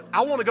Charlotte. I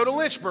want to go to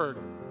Lynchburg.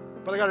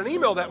 But I got an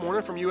email that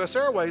morning from U.S.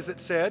 Airways that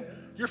said,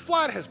 your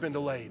flight has been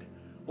delayed.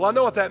 Well, I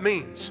know what that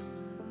means.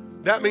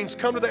 That means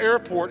come to the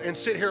airport and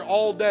sit here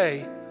all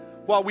day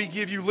while we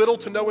give you little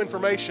to no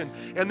information.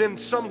 And then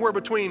somewhere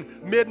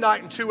between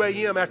midnight and 2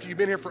 a.m. after you've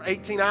been here for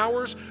 18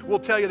 hours, we'll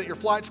tell you that your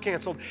flight's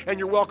canceled and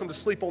you're welcome to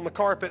sleep on the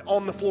carpet,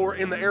 on the floor,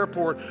 in the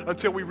airport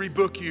until we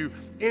rebook you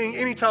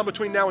anytime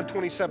between now and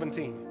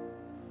 2017.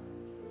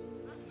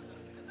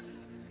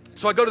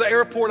 So I go to the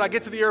airport, I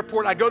get to the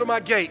airport, I go to my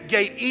gate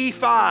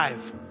E5.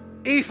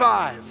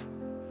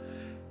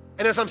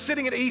 And as I'm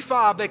sitting at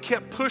E5, they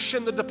kept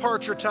pushing the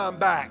departure time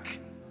back.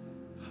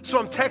 So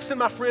I'm texting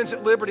my friends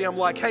at Liberty. I'm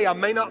like, hey, I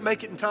may not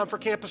make it in time for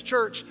campus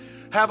church.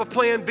 Have a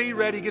plan B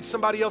ready. Get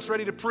somebody else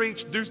ready to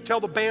preach. Tell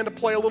the band to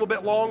play a little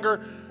bit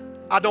longer.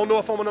 I don't know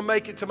if I'm going to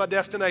make it to my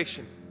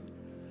destination.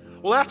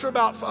 Well, after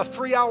about a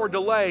 3-hour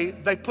delay,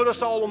 they put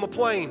us all on the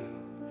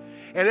plane.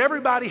 And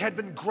everybody had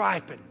been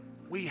griping.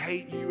 We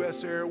hate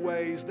U.S.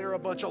 Airways. They're a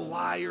bunch of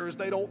liars.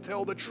 They don't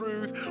tell the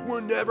truth.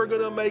 We're never going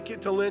to make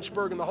it to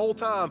Lynchburg. And the whole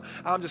time,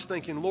 I'm just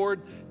thinking,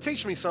 Lord,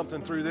 teach me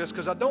something through this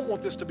because I don't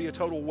want this to be a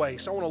total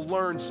waste. I want to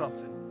learn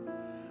something.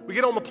 We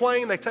get on the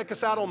plane. They take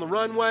us out on the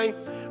runway.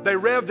 They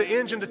rev the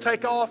engine to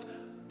take off.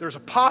 There's a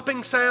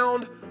popping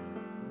sound.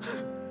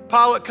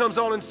 Pilot comes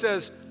on and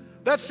says,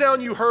 that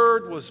sound you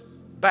heard was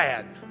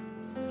bad.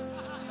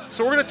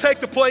 So we're going to take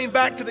the plane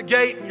back to the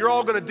gate and you're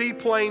all going to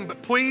deplane,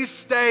 but please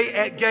stay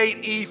at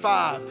gate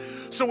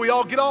E5. So we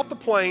all get off the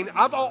plane.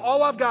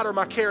 All I've got are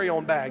my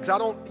carry-on bags. I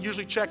don't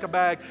usually check a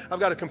bag. I've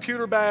got a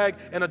computer bag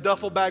and a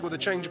duffel bag with a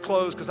change of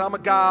clothes because I'm a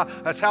guy.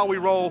 That's how we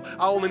roll.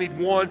 I only need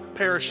one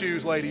pair of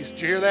shoes, ladies.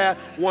 Did you hear that?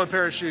 One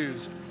pair of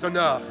shoes. It's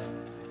enough.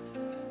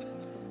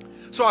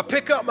 So I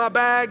pick up my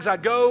bags, I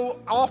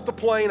go off the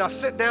plane, I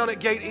sit down at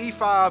gate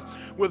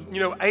E5 with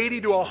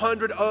 80 to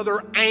 100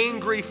 other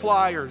angry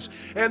flyers.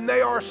 And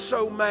they are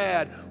so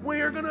mad.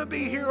 We're gonna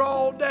be here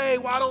all day.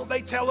 Why don't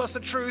they tell us the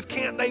truth?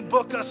 Can't they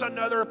book us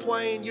another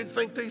plane? You'd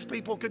think these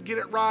people could get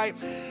it right.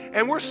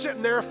 And we're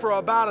sitting there for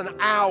about an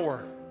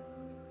hour.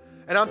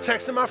 And I'm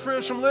texting my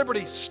friends from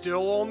Liberty,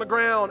 still on the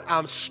ground.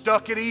 I'm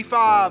stuck at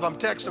E5. I'm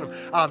texting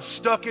them, I'm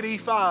stuck at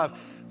E5.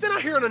 Then I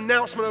hear an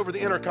announcement over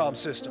the intercom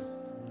system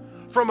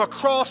from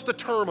across the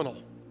terminal.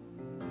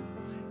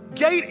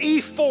 Gate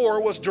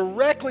E4 was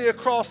directly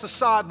across the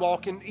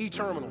sidewalk in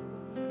E-terminal.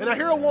 And I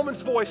hear a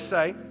woman's voice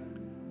say,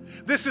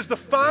 this is the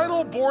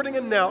final boarding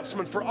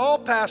announcement for all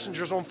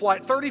passengers on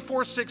flight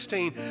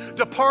 3416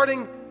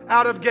 departing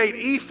out of gate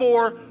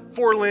E4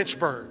 for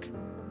Lynchburg.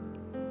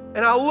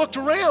 And I looked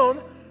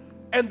around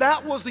and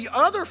that was the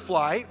other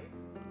flight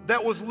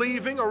that was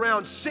leaving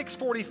around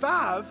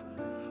 6:45.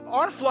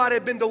 Our flight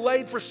had been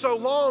delayed for so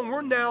long,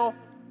 we're now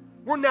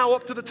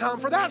up to the time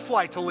for that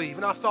flight to leave.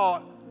 And I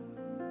thought,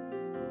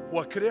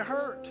 what could it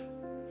hurt?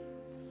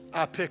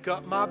 I pick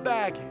up my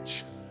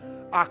baggage.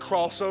 I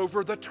cross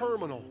over the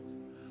terminal.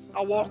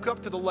 I walk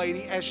up to the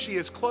lady as she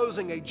is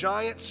closing a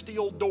giant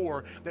steel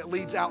door that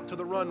leads out to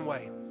the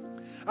runway.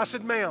 I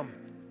said, ma'am,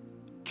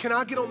 can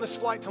I get on this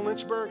flight to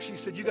Lynchburg? She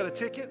said, you got a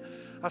ticket?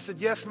 I said,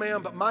 yes,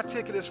 ma'am, but my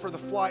ticket is for the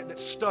flight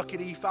that's stuck at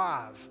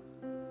E5.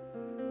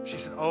 She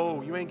said,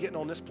 oh, you ain't getting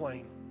on this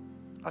plane.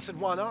 I said,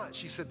 why not?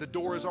 She said, the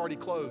door is already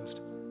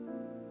closed.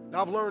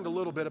 Now, I've learned a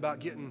little bit about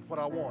getting what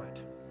I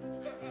want.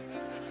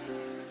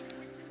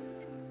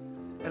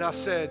 And I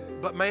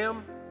said, but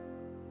ma'am,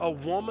 a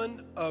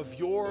woman of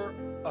your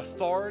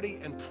authority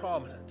and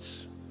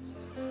prominence,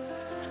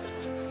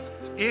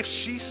 if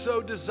she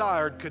so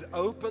desired, could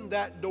open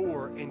that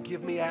door and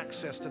give me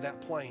access to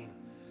that plane.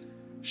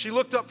 She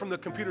looked up from the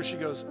computer. She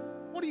goes,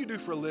 what do you do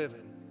for a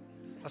living?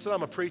 I said,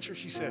 I'm a preacher.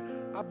 She said,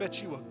 I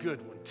bet you a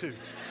good one too.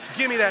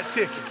 Give me that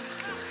ticket.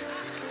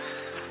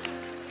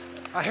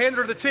 I handed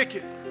her the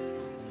ticket.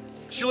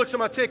 She looks at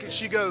my ticket.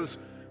 She goes,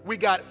 we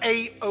got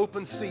 8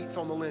 open seats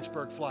on the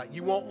Lynchburg flight.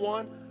 You want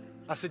one?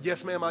 I said,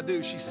 yes, ma'am, I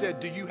do. She said,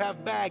 do you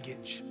have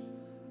baggage?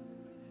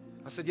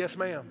 I said, yes,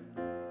 ma'am.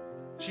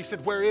 She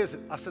said, where is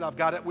it? I said, I've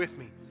got it with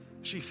me.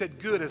 She said,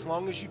 good, as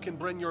long as you can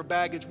bring your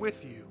baggage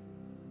with you,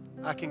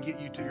 I can get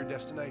you to your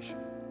destination.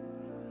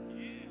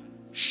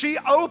 She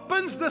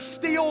opens the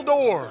steel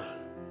door.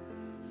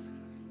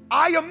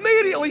 I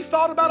immediately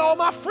thought about all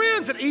my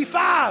friends at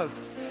E5,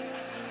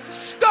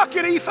 stuck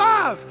at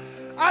E5.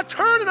 I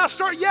turn and I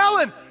start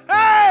yelling,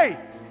 hey,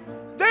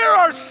 there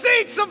are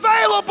seats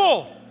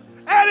available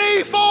at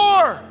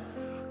E4.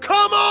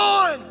 Come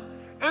on.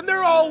 And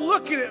they're all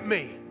looking at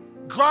me,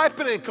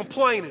 griping and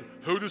complaining.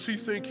 Who does he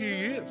think he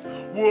is?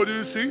 What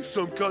is he?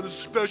 Some kind of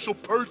special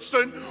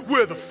person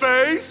with a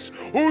face?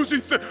 Who's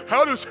he?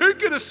 How does he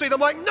get a seat?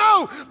 I'm like,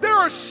 no, there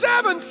are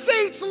 7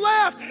 seats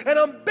left, and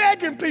I'm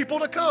begging people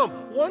to come.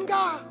 One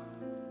guy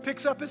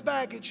picks up his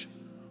baggage,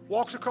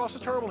 walks across the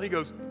terminal. He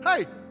goes,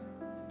 hey,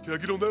 can I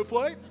get on that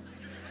flight?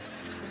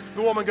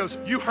 The woman goes,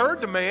 you heard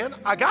the man.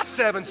 I got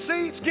 7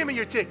 seats. Give me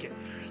your ticket.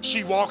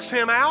 She walks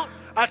him out.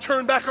 I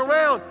turn back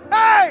around.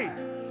 Hey,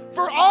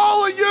 for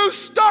all of you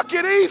stuck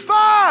at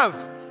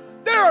E5,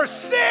 there are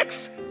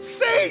 6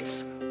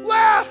 seats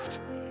left.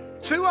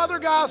 2 other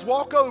guys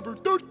walk over.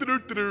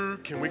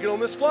 Can we get on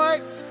this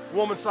flight? The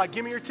woman's like,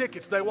 give me your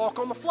tickets. They walk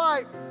on the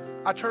flight.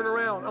 I turn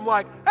around. I'm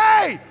like,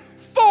 hey,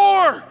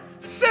 4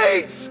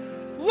 seats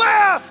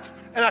left.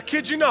 And I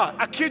kid you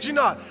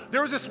not,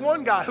 there was this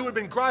one guy who had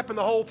been griping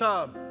the whole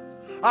time.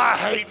 I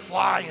hate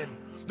flying.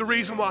 The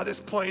reason why this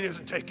plane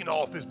isn't taking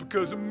off is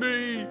because of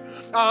me.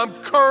 I'm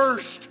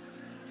cursed.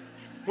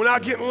 When I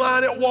get in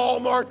line at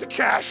Walmart, the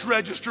cash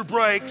register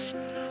breaks.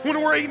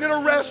 When we're eating at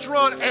a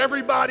restaurant,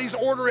 everybody's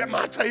order at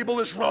my table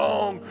is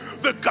wrong.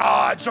 The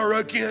gods are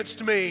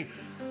against me.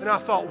 And I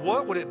thought,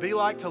 what would it be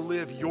like to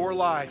live your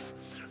life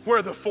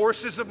where the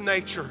forces of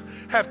nature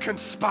have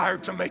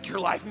conspired to make your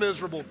life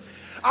miserable?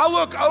 I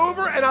look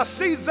over and I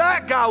see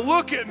that guy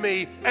look at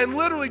me and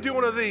literally do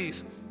one of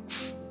these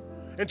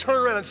and turn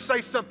around and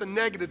say something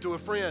negative to a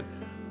friend.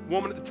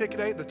 Woman at the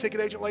ticket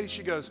agent lady,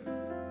 she goes,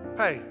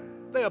 hey,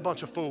 they a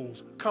bunch of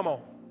fools. Come on.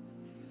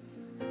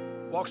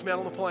 Walks me out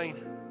on the plane.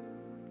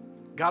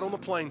 Got on the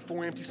plane,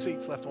 4 empty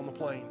seats left on the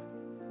plane.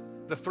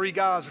 The 3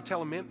 guys are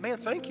telling me, man,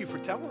 thank you for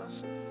telling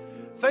us.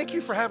 Thank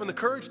you for having the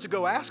courage to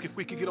go ask if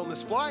we could get on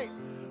this flight.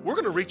 We're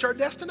going to reach our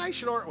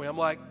destination, aren't we? I'm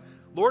like,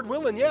 Lord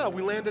willing, yeah.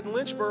 We landed in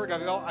Lynchburg.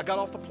 I got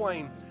off the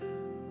plane,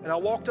 and I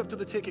walked up to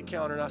the ticket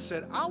counter, and I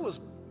said, I was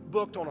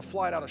booked on a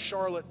flight out of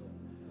Charlotte.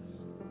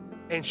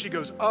 And she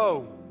goes,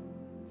 oh,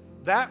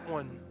 that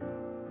one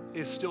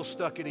is still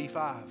stuck at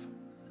E5.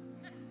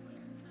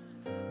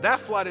 That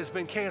flight has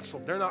been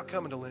canceled. They're not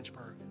coming to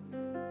Lynchburg.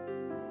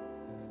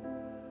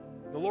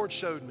 The Lord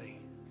showed me,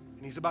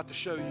 and he's about to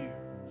show you.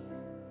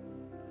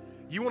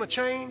 You want to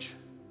change?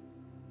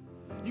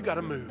 You got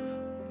to move.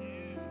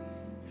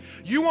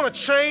 You want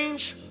to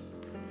change?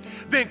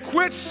 Then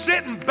quit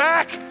sitting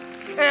back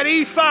at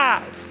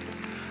E5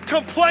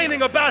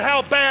 complaining about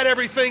how bad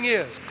everything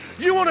is.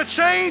 You want to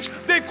change?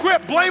 Then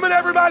quit blaming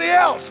everybody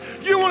else.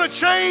 You want to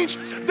change?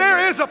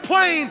 There is a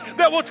plane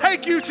that will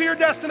take you to your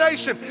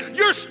destination.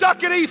 You're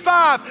stuck at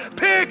E5.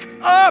 Pick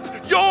up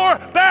your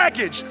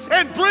baggage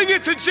and bring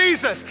it to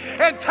Jesus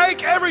and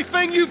take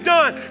everything you've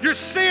done, your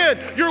sin,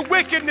 your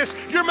wickedness,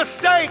 your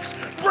mistakes,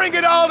 bring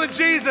it all to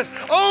Jesus.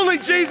 Only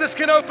Jesus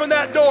can open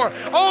that door.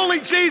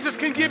 Only Jesus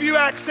can give you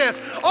access.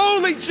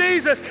 Only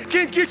Jesus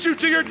can get you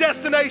to your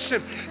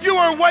destination. You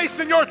are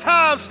wasting your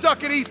time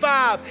stuck at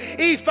E5.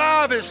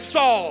 E5 is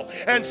Saul,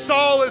 and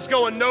Saul is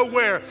going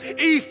nowhere.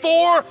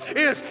 E4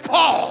 is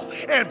Paul,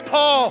 and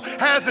Paul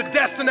has a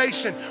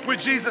destination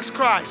with Jesus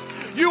Christ.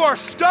 You are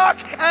stuck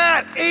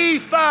at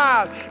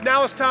E5.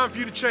 Now it's time for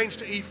you to change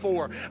to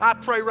E4. I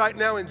pray right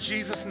now in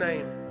Jesus'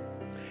 name,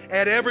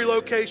 at every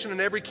location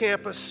and every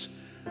campus,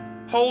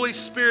 Holy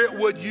Spirit,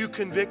 would you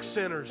convict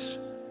sinners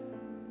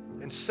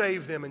and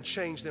save them and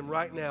change them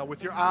right now?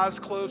 With your eyes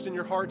closed and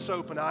your hearts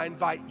open, I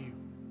invite you.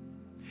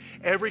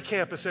 Every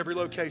campus, every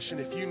location,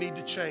 if you need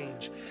to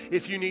change,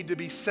 if you need to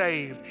be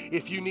saved,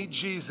 if you need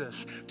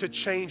Jesus to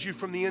change you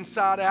from the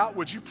inside out,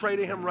 would you pray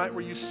to him right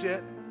where you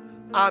sit?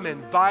 I'm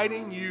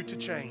inviting you to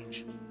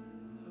change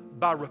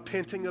by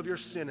repenting of your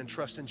sin and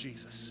trusting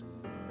Jesus.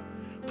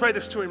 Pray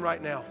this to him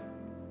right now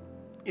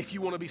if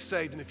you want to be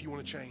saved and if you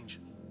want to change.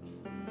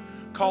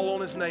 Call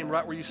on his name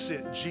right where you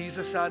sit.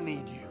 Jesus, I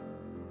need you.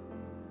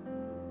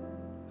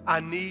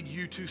 I need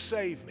you to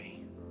save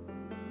me.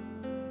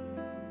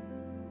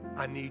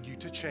 I need you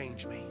to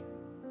change me.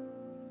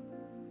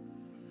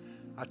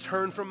 I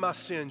turn from my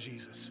sin,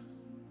 Jesus,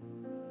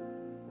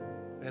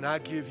 and I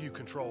give you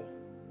control.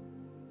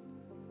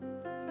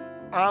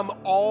 I'm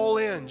all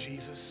in,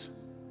 Jesus,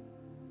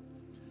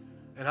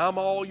 and I'm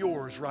all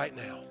yours right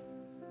now.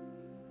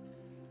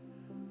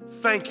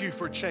 Thank you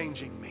for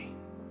changing me.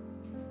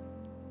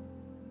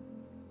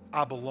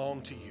 I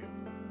belong to you.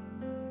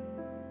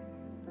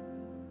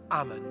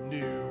 I'm a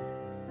new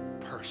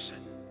person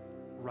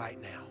right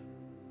now.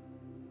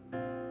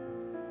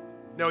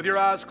 Now, with your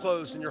eyes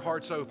closed and your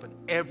hearts open,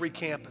 every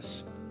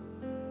campus,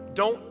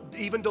 don't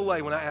even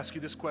delay when I ask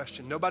you this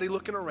question. Nobody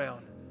looking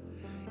around.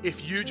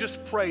 If you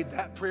just prayed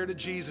that prayer to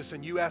Jesus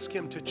and you ask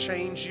him to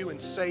change you and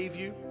save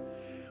you,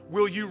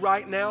 will you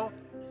right now,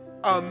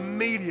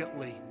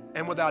 immediately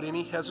and without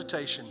any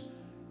hesitation,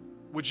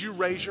 would you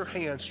raise your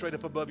hand straight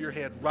up above your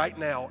head right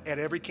now at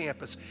every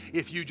campus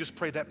if you just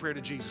prayed that prayer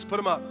to Jesus? Put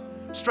them up.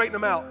 Straighten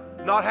them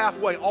out. Not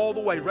halfway, all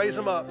the way. Raise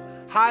them up.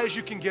 High as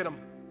you can get them.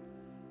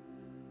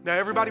 Now,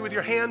 everybody with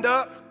your hand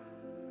up,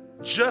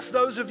 just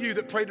those of you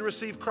that prayed to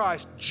receive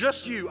Christ,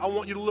 just you, I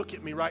want you to look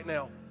at me right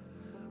now.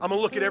 I'm going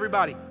to look at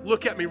everybody.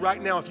 Look at me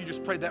right now if you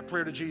just prayed that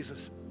prayer to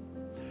Jesus.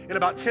 In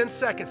about 10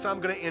 seconds, I'm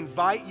going to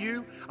invite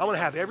you. I want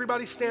to have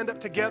everybody stand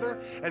up together.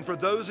 And for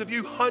those of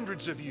you,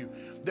 hundreds of you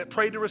that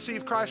prayed to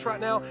receive Christ right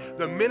now,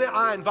 the minute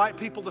I invite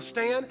people to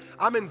stand,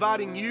 I'm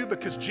inviting you,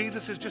 because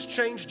Jesus has just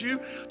changed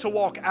you, to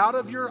walk out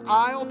of your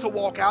aisle, to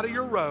walk out of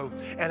your row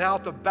and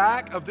out the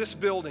back of this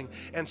building.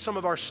 And some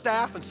of our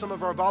staff and some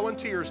of our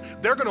volunteers,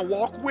 they're going to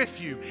walk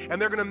with you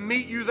and they're going to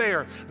meet you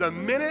there. The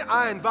minute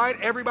I invite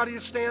everybody to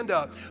stand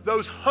up,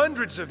 those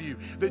hundreds of you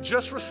that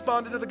just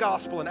responded to the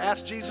gospel and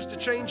asked Jesus to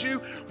change you,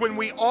 when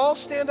we all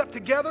stand up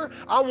together,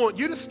 I want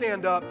you to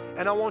stand up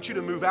and I want you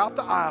to move out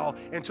the aisle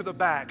and to the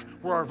back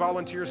where our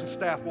volunteers and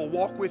staff will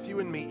walk with you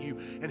and meet you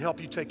and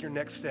help you take your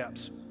next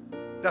steps.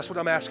 That's what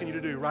I'm asking you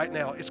to do right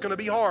now. It's going to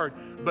be hard,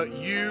 but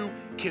you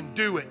can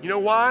do it. You know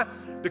why?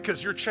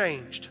 Because you're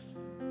changed.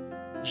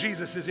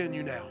 Jesus is in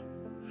you now.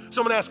 So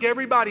I'm going to ask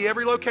everybody,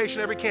 every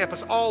location, every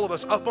campus, all of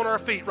us up on our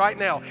feet right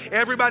now.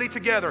 Everybody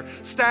together.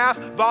 Staff,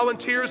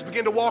 volunteers,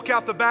 begin to walk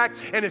out the back.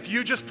 And if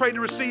you just prayed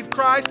to receive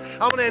Christ,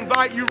 I'm going to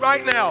invite you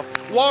right now.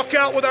 Walk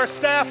out with our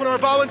staff and our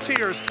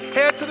volunteers.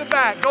 Head to the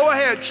back. Go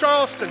ahead.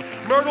 Charleston,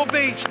 Myrtle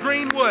Beach,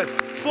 Greenwood,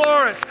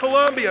 Florence,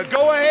 Columbia.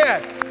 Go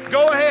ahead.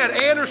 Go ahead.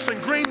 Anderson,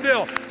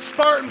 Greenville,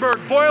 Spartanburg,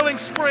 Boiling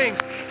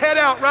Springs. Head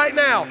out right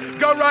now.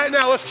 Go right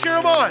now. Let's cheer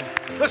them on.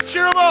 Let's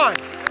cheer them on.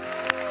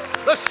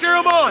 Let's cheer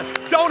them on.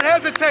 Don't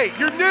hesitate.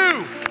 You're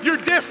new. You're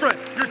different.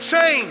 You're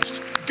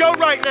changed. Go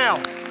right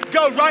now.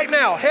 Go right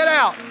now. Head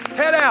out.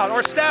 Head out.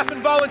 Our staff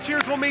and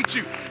volunteers will meet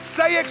you.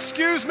 Say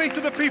excuse me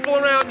to the people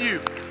around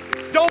you.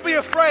 Don't be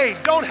afraid.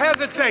 Don't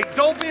hesitate.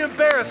 Don't be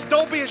embarrassed.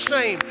 Don't be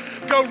ashamed.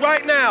 Go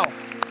right now.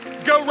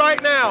 Go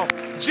right now.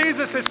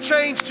 Jesus has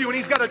changed you and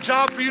he's got a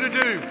job for you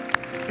to do.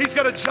 He's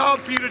got a job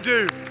for you to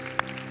do.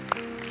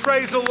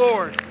 Praise the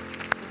Lord.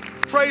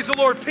 Praise the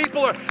Lord.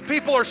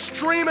 People are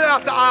streaming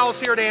out the aisles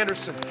here at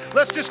Anderson.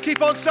 Let's just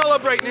keep on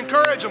celebrating.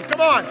 Encourage them.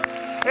 Come on.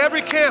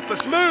 Every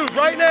campus, move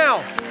right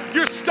now.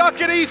 You're stuck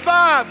at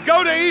E5.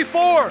 Go to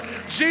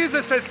E4.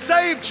 Jesus has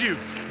saved you.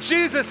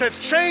 Jesus has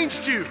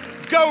changed you.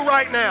 Go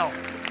right now.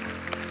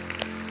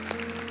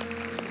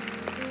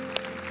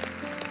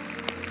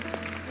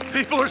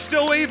 People are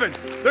still leaving.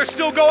 They're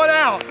still going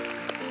out.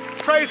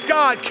 Praise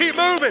God. Keep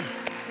moving.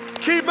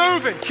 Keep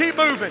moving. Keep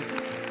moving.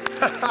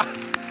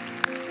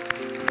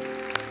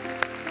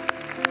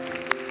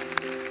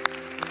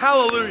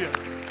 Hallelujah.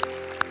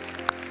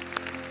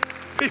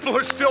 People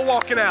are still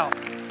walking out.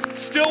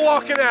 Still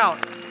walking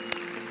out.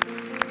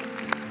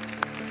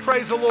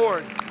 Praise the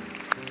Lord.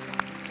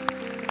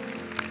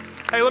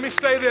 Hey, let me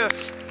say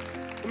this.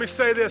 Let me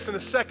say this. In a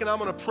second, I'm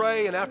going to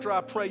pray, and after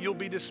I pray, you'll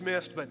be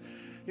dismissed. But,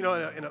 you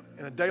know,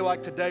 in a day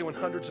like today when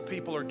hundreds of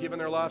people are giving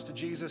their lives to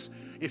Jesus,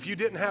 if you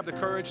didn't have the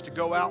courage to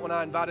go out when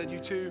I invited you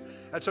to,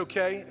 that's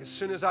okay. As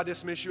soon as I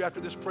dismiss you after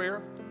this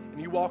prayer,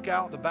 and you walk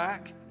out the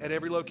back at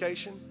every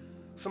location,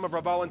 some of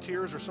our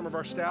volunteers or some of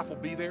our staff will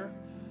be there.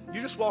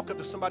 You just walk up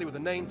to somebody with a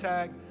name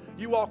tag.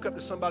 You walk up to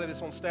somebody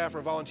that's on staff or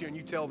a volunteer and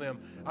you tell them,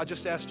 I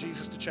just asked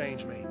Jesus to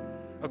change me.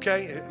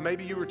 Okay?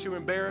 Maybe you were too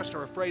embarrassed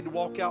or afraid to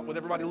walk out with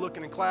everybody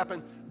looking and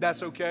clapping.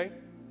 That's okay.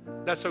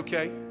 That's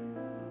okay.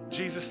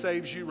 Jesus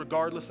saves you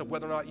regardless of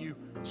whether or not you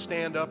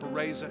stand up or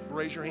raise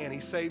your hand.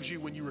 He saves you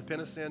when you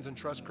repent of sins and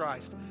trust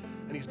Christ.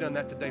 And he's done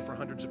that today for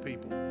hundreds of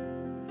people.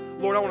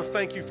 Lord, I want to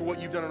thank you for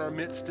what you've done in our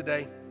midst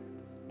today.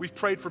 We've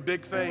prayed for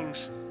big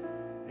things,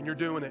 and you're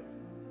doing it.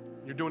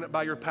 You're doing it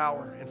by your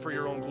power and for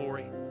your own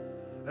glory.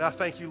 And I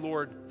thank you,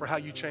 Lord, for how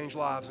you change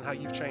lives and how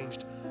you've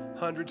changed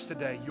hundreds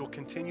today. You'll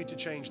continue to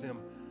change them.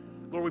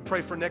 Lord, we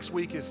pray for next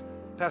week as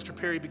Pastor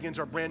Perry begins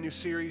our brand new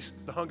series,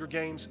 The Hunger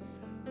Games.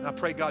 And I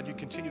pray, God, you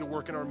continue to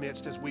work in our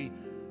midst as we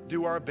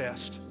do our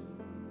best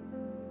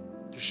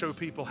to show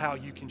people how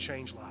you can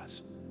change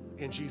lives.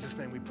 In Jesus'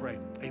 name we pray,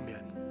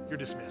 amen. You're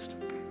dismissed.